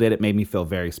many people did. It made me feel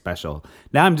very special.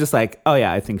 Now I'm just like, oh,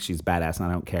 yeah, I think she's badass, and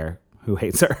I don't care who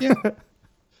hates her. Yeah.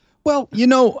 Well, you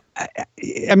know,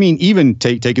 I mean, even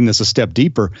taking this a step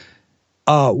deeper,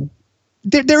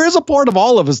 there is a part of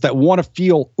all of us that want to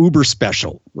feel uber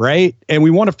special, right? And we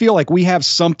want to feel like we have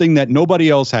something that nobody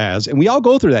else has. And we all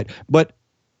go through that. But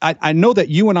I know that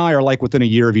you and I are like within a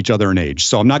year of each other in age,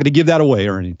 so I'm not going to give that away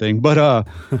or anything. But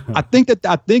I think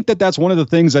that that's one of the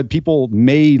things that people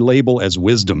may label as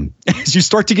wisdom. As you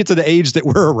start to get to the age that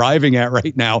we're arriving at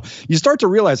right now, you start to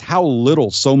realize how little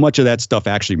so much of that stuff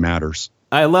actually matters.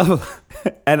 I love,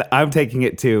 and I'm taking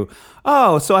it to,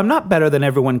 oh, so I'm not better than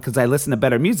everyone because I listen to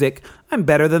better music. I'm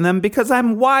better than them because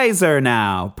I'm wiser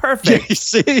now. Perfect.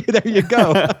 See, there you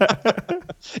go.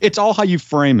 It's all how you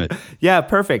frame it. Yeah,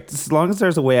 perfect. As long as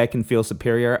there's a way I can feel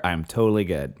superior, I'm totally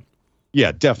good.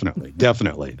 Yeah, definitely.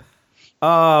 Definitely.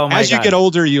 Oh, my God. As you get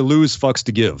older, you lose fucks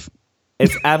to give.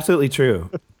 It's absolutely true.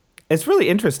 It's really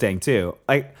interesting, too.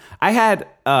 Like, I had,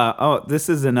 this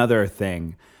is another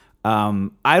thing.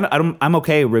 I'm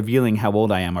okay revealing how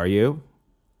old I am. Are you?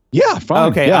 Yeah,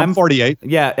 fine. Okay, yeah, I'm 48.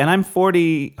 Yeah, and I'm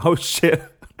 40. Oh, shit.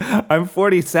 I'm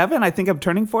 47. I think I'm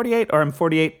turning 48, or I'm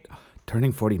 48,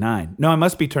 turning 49. No, I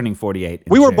must be turning 48.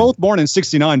 We were both born in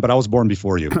 69, but I was born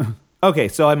before you. Okay,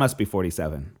 so I must be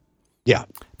 47. Yeah,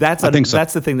 I think so.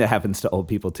 That's the thing that happens to old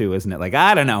people, too, isn't it? Like,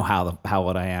 I don't know how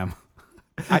old I am.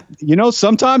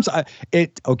 Sometimes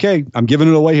I'm giving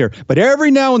it away here, but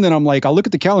every now and then I'm like, I'll look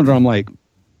at the calendar. I'm like,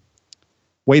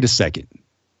 wait a second.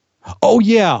 Oh,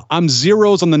 yeah, I'm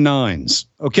zeros on the nines.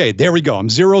 Okay, there we go.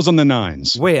 I'm zeros on the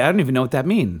nines. Wait, I don't even know what that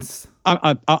means.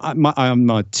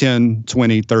 I'm 10,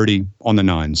 20, 30 on the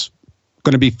nines.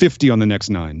 Going to be 50 on the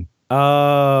next nine.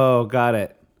 Oh, got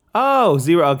it. Oh,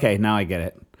 zero. Okay, now I get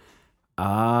it.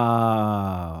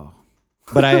 Oh.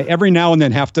 But I every now and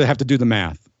then have to do the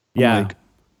math. Yeah.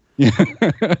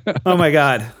 Oh my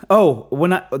God. Oh,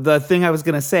 the thing I was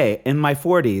gonna say, in my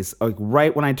 40s, like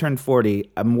right when I turned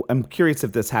 40, I'm curious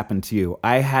if this happened to you.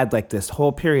 I had like this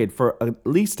whole period for at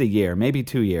least a year, maybe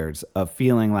 2 years, of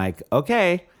feeling like,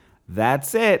 okay,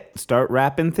 that's it. Start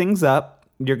wrapping things up.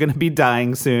 You're gonna be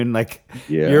dying soon. Like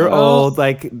you're old.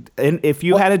 Like, and if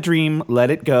you had a dream,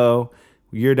 let it go.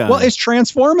 You're done. Well, it's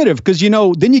transformative because,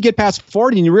 then you get past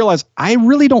 40 and you realize I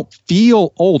really don't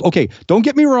feel old. Okay, don't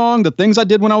get me wrong. The things I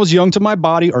did when I was young to my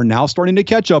body are now starting to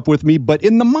catch up with me. But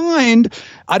in the mind,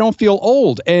 I don't feel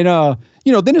old. And,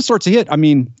 then it starts to hit. I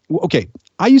mean, okay,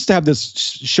 I used to have this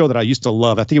show that I used to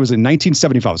love. I think it was in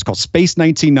 1975. It's called Space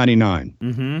 1999.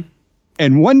 Mm-hmm.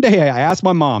 And one day I asked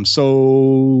my mom,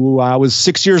 so I was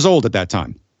 6 years old at that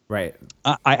time. Right.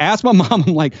 I asked my mom,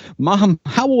 I'm like, Mom,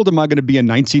 how old am I going to be in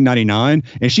 1999?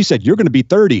 And she said, you're going to be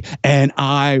 30. And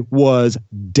I was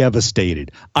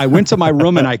devastated. I went to my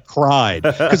room and I cried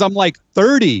because I'm like,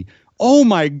 30. Oh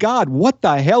my God, what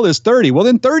the hell is 30? Well,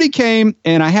 then 30 came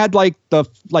and I had like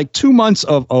 2 months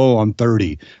of, oh, I'm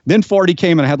 30. Then 40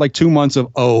 came and I had like 2 months of,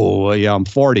 oh, yeah, I'm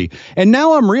 40. And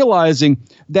now I'm realizing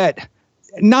that,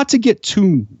 not to get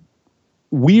too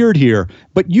weird here,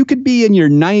 but you could be in your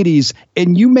 90s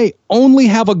and you may only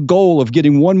have a goal of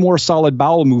getting one more solid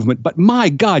bowel movement, but my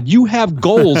God, you have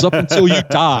goals up until you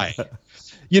die.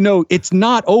 It's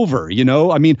not over,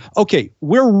 I mean, okay,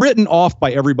 we're written off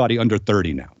by everybody under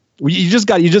 30 now. You just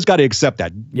got to accept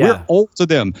that. Yeah. We're old to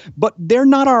them, but they're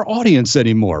not our audience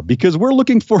anymore because we're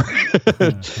looking for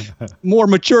more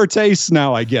mature tastes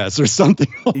now, I guess, or something.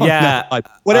 Yeah.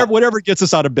 Whatever gets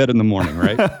us out of bed in the morning,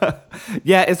 right?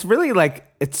 Yeah, it's really like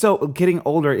getting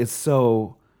older is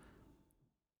so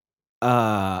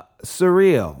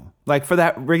surreal. Like for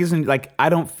that reason, like I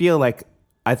don't feel like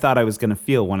I thought I was going to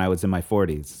feel when I was in my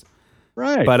 40s.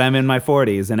 Right. But I'm in my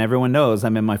 40s and everyone knows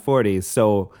I'm in my 40s.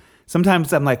 So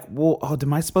sometimes I'm like, well,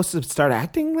 am I supposed to start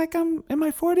acting like I'm in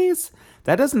my 40s?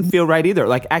 That doesn't feel right either.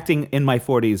 Like acting in my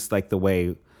 40s, like the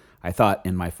way I thought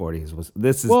in my 40s was.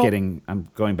 I'm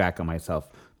going back on myself.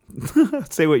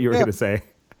 Say what you were going to say.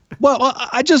 Well,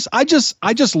 I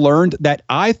just learned that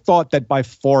I thought that by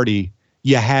 40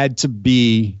 you had to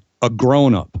be a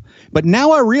grown up. But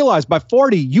now I realize by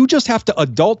 40 you just have to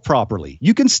adult properly.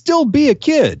 You can still be a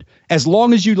kid as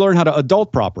long as you learn how to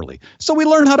adult properly. So we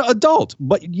learn how to adult,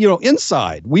 but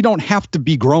inside we don't have to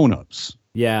be grown-ups.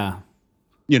 Yeah.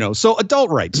 So adult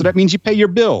rights. So that means you pay your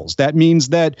bills. That means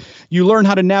that you learn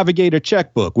how to navigate a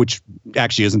checkbook, which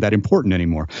actually isn't that important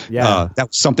anymore. Yeah. That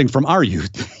was something from our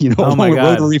youth, Oh my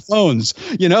God. rotary phones,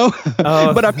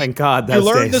 Oh, but thank God. you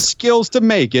learn the skills to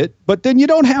make it, but then you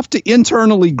don't have to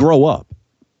internally grow up.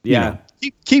 Yeah.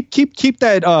 Keep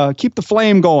that, keep the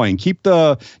flame going. Keep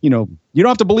the, you don't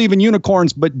have to believe in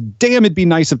unicorns, but damn, it'd be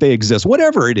nice if they exist.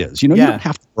 Whatever it is, you don't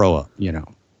have to grow up,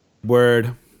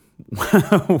 Word.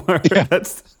 Word. Yeah.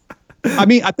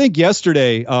 I think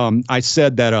yesterday, I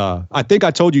said that, I think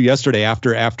I told you yesterday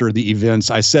after the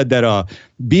events, I said that,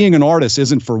 being an artist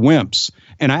isn't for wimps.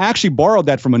 And I actually borrowed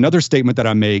that from another statement that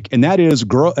I make. And that is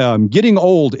getting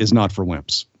old is not for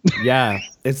wimps. Yeah,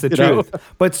 it's the truth.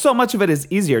 But so much of it is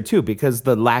easier too, because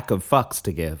the lack of fucks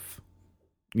to give,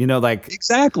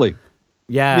 exactly.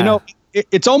 Yeah.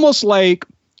 It's almost like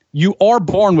you are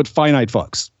born with finite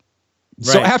fucks.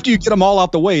 So Right. after you get them all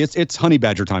out the way, it's honey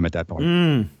badger time at that point.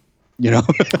 And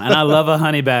I love a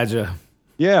honey badger.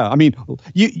 Yeah, I mean,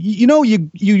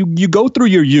 you go through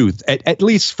your youth, at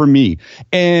least for me,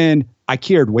 and I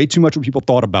cared way too much what people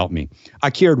thought about me. I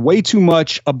cared way too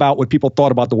much about what people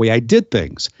thought about the way I did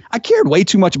things. I cared way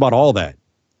too much about all that.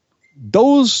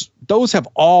 Those have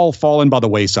all fallen by the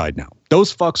wayside now.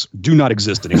 Those fucks do not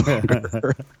exist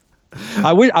anymore.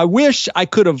 I wish I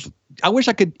could,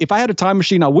 if I had a time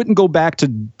machine, I wouldn't go back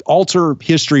to alter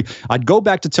history. I'd go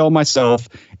back to tell myself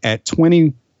at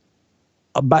 20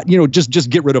 about, just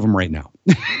get rid of them right now.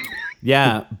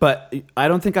 Yeah, but I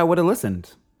don't think I would have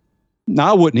listened. No,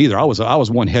 I wouldn't either. I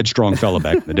was one headstrong fella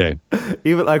back in the day.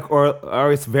 Even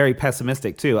or it's very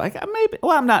pessimistic too. Like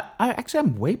I'm not.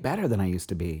 I'm way better than I used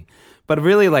to be. But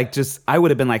really, I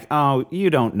would have been like, oh, you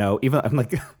don't know. Even I'm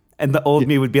like, and the old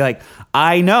me would be like,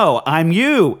 I know, I'm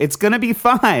you. It's gonna be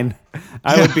fine.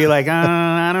 I would be like,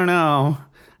 I don't know.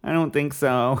 I don't think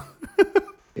so.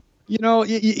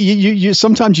 You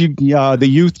sometimes the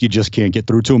youth, you just can't get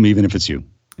through to them, even if it's you.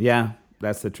 Yeah,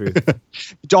 that's the truth.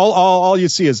 all you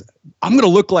see is, I'm going to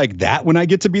look like that when I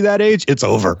get to be that age. It's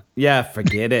over. Yeah,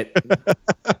 forget it.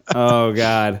 Oh,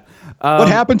 God. What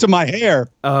happened to my hair?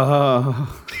 That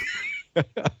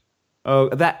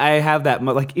I have that.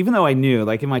 Like, even though I knew,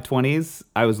 like in my 20s,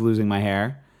 I was losing my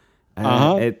hair.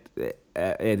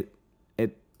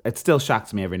 It still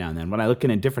shocks me every now and then when I look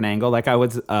in a different angle. Like I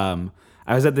was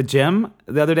at the gym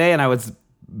the other day and I was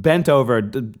bent over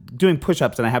doing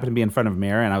push-ups and I happened to be in front of a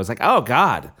mirror and I was like, oh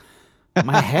God,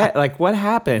 my head, like what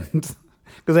happened?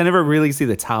 Because I never really see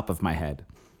the top of my head.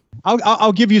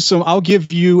 I'll give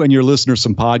you and your listeners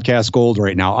some podcast gold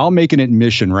right now. I'll make an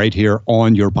admission right here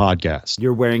on your podcast.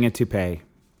 You're wearing a toupee.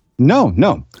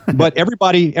 No. But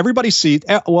everybody sees.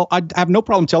 Well, I have no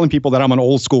problem telling people that I'm an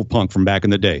old school punk from back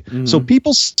in the day. Mm-hmm. So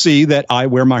people see that I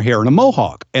wear my hair in a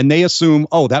mohawk and they assume,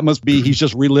 oh, that must be he's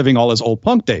just reliving all his old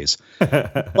punk days.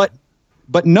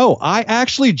 But no, I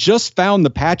actually just found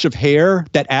the patch of hair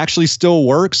that actually still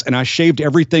works, and I shaved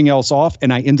everything else off,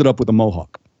 and I ended up with a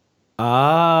mohawk.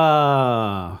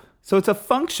 Ah, so it's a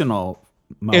functional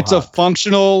mohawk. It's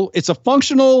a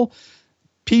functional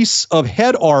piece of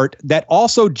head art that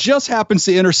also just happens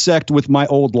to intersect with my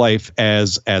old life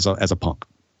as a punk.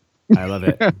 I love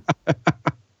it.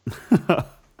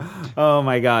 Oh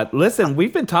my God. Listen,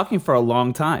 we've been talking for a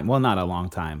long time. Well, not a long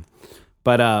time,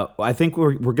 but I think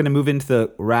we're going to move into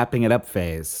the wrapping it up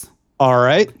phase. All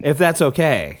right. If that's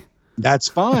okay. That's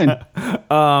fine.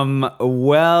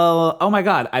 Well, oh my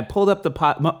God. I pulled up the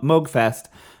Moogfest.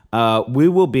 We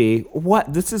will be,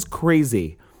 what? This is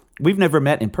crazy. We've never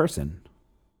met in person.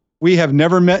 We have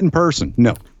never met in person.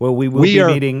 No. Well, we'll be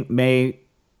meeting May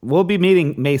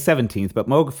 17th, but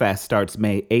Moogfest starts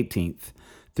May 18th.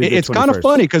 through the It's kind of 21st.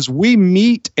 funny because we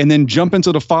meet and then jump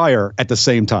into the fire at the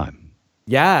same time.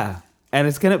 Yeah. And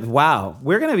it's going to, wow.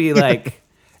 We're going to be like,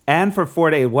 and for 4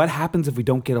 days, what happens if we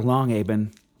don't get along,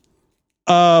 Aben?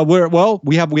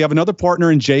 We have another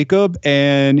partner in Jacob,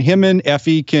 and him and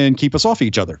Effie can keep us off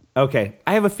each other. Okay.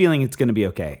 I have a feeling it's going to be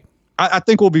okay. I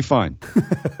think we'll be fine.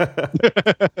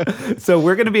 So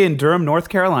we're going to be in Durham, North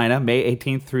Carolina, May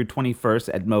 18th through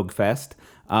 21st at Moogfest.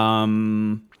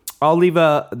 I'll leave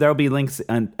there'll be links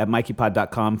at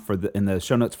mikeypod.com in the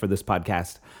show notes for this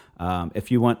podcast.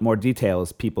 If you want more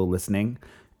details, people listening.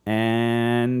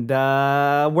 And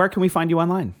where can we find you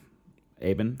online,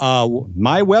 Aben?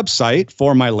 My website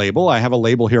for my label, I have a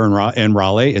label here in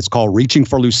Raleigh. It's called Reaching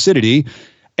for Lucidity,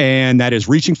 and that is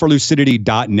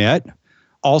reachingforlucidity.net.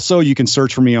 Also, you can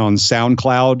search for me on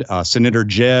SoundCloud, Senator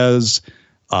Jez,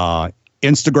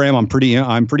 Instagram.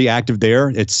 I'm pretty active there.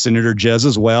 It's Senator Jez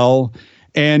as well.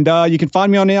 And you can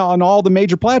find me on all the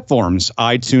major platforms: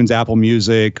 iTunes, Apple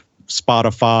Music,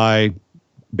 Spotify,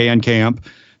 Bandcamp.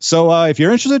 So if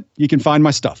you're interested, you can find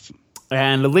my stuff.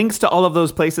 And the links to all of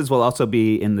those places will also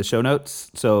be in the show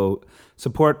notes. So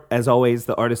support, as always,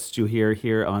 the artists you hear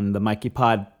here on the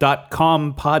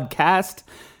MikeyPod.com podcast.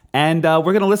 And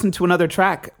we're going to listen to another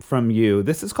track from you.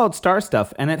 This is called Star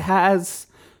Stuff, and it has,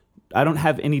 I don't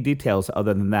have any details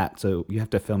other than that, so you have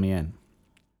to fill me in.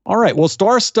 All right. Well,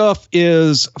 Star Stuff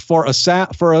is for a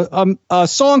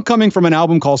song coming from an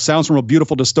album called Sounds from a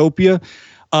Beautiful Dystopia.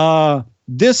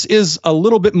 This is a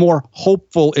little bit more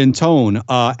hopeful in tone.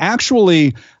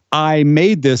 Actually, I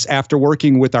made this after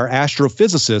working with our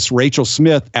astrophysicist, Rachel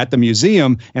Smith, at the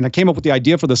museum, and I came up with the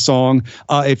idea for the song.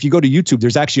 If you go to YouTube,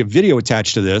 there's actually a video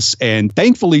attached to this, and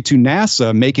thankfully to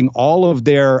NASA making all of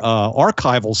their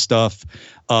archival stuff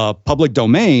public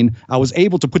domain, I was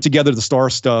able to put together the Star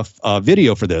Stuff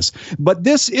video for this. But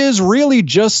this is really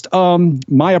just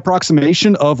my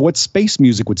approximation of what space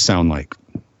music would sound like.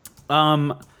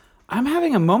 I'm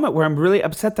having a moment where I'm really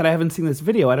upset that I haven't seen this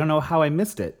video. I don't know how I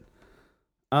missed it.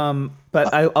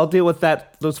 But I'll deal with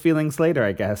those feelings later,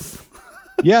 I guess.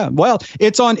 Yeah, well,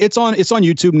 it's on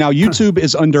YouTube now. YouTube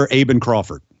is under Aben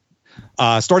Crawford.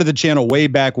 Started the channel way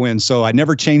back when, so I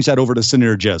never changed that over to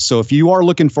Senator Jez. So if you are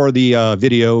looking for the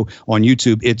video on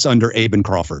YouTube, it's under Aben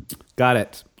Crawford. Got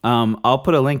it. I'll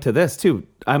put a link to this too.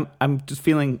 I'm just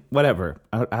feeling whatever.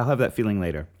 I'll have that feeling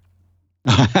later.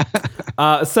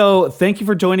 So thank you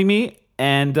for joining me,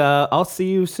 and I'll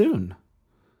see you soon.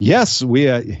 Yes,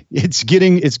 it's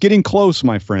getting close,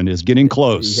 my friend. It's getting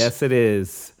close. Yes, it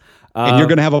is. And you're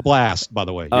going to have a blast, by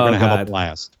the way. You're going to have a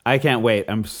blast. I can't wait.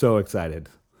 I'm so excited.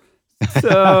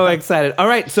 So excited. All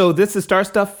right. So this is Star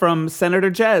Stuff from Senator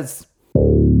Jez.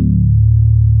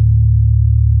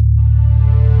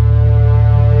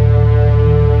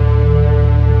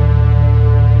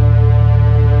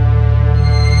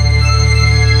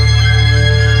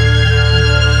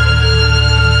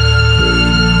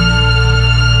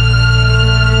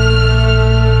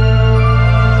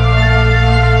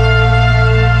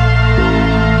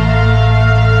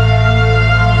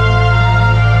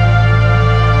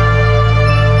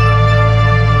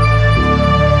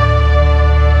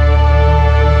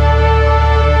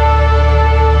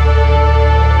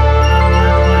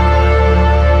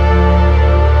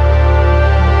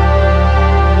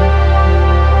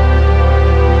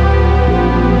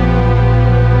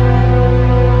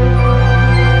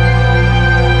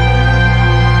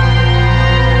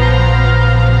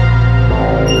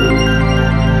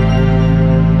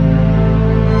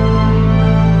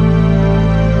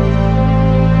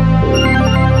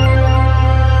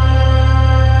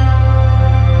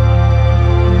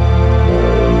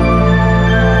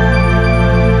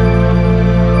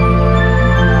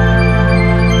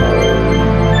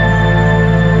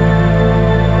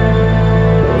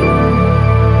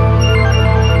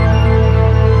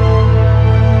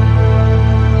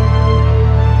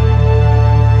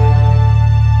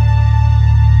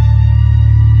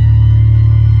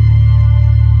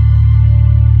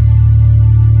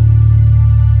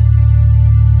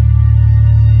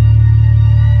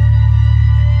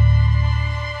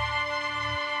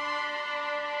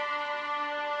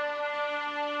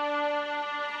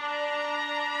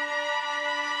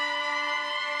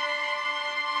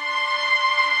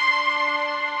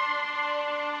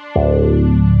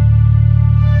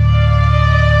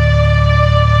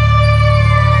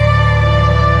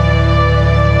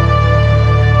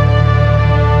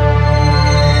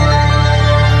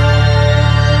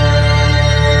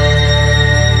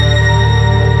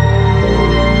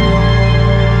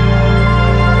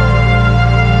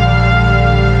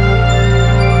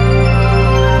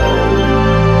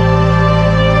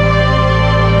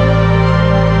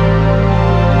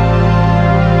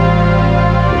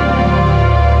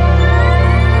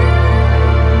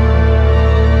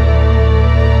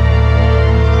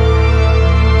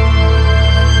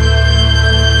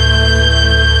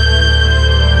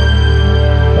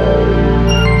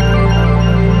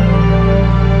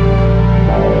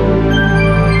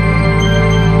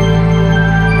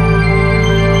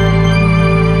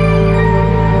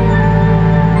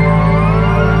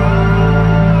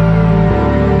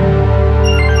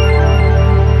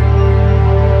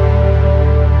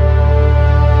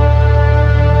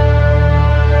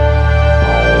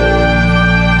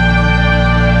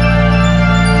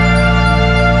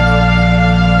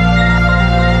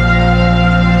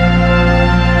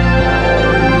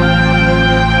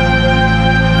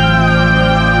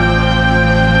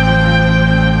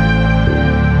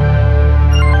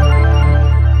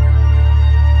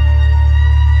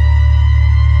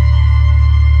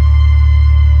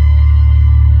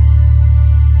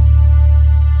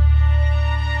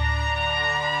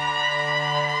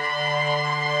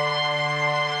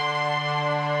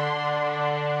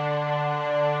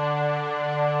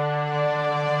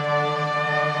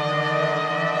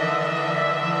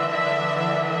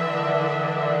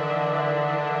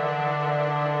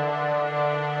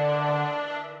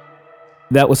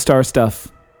 That was Star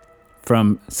Stuff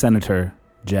from Senator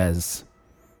Jez.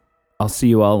 I'll see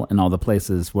you all in all the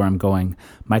places where I'm going.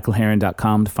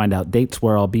 michaelherron.com to find out dates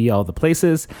where I'll be, all the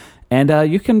places. And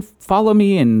you can follow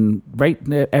me and write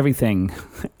everything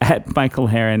at Michael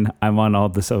Herron. I'm on all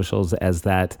the socials as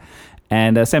that.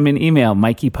 And send me an email,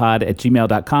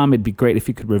 mikeypod@gmail.com. It'd be great if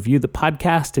you could review the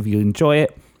podcast if you enjoy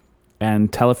it.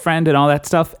 And tell a friend and all that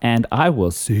stuff. And I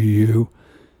will see you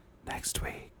next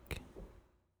week.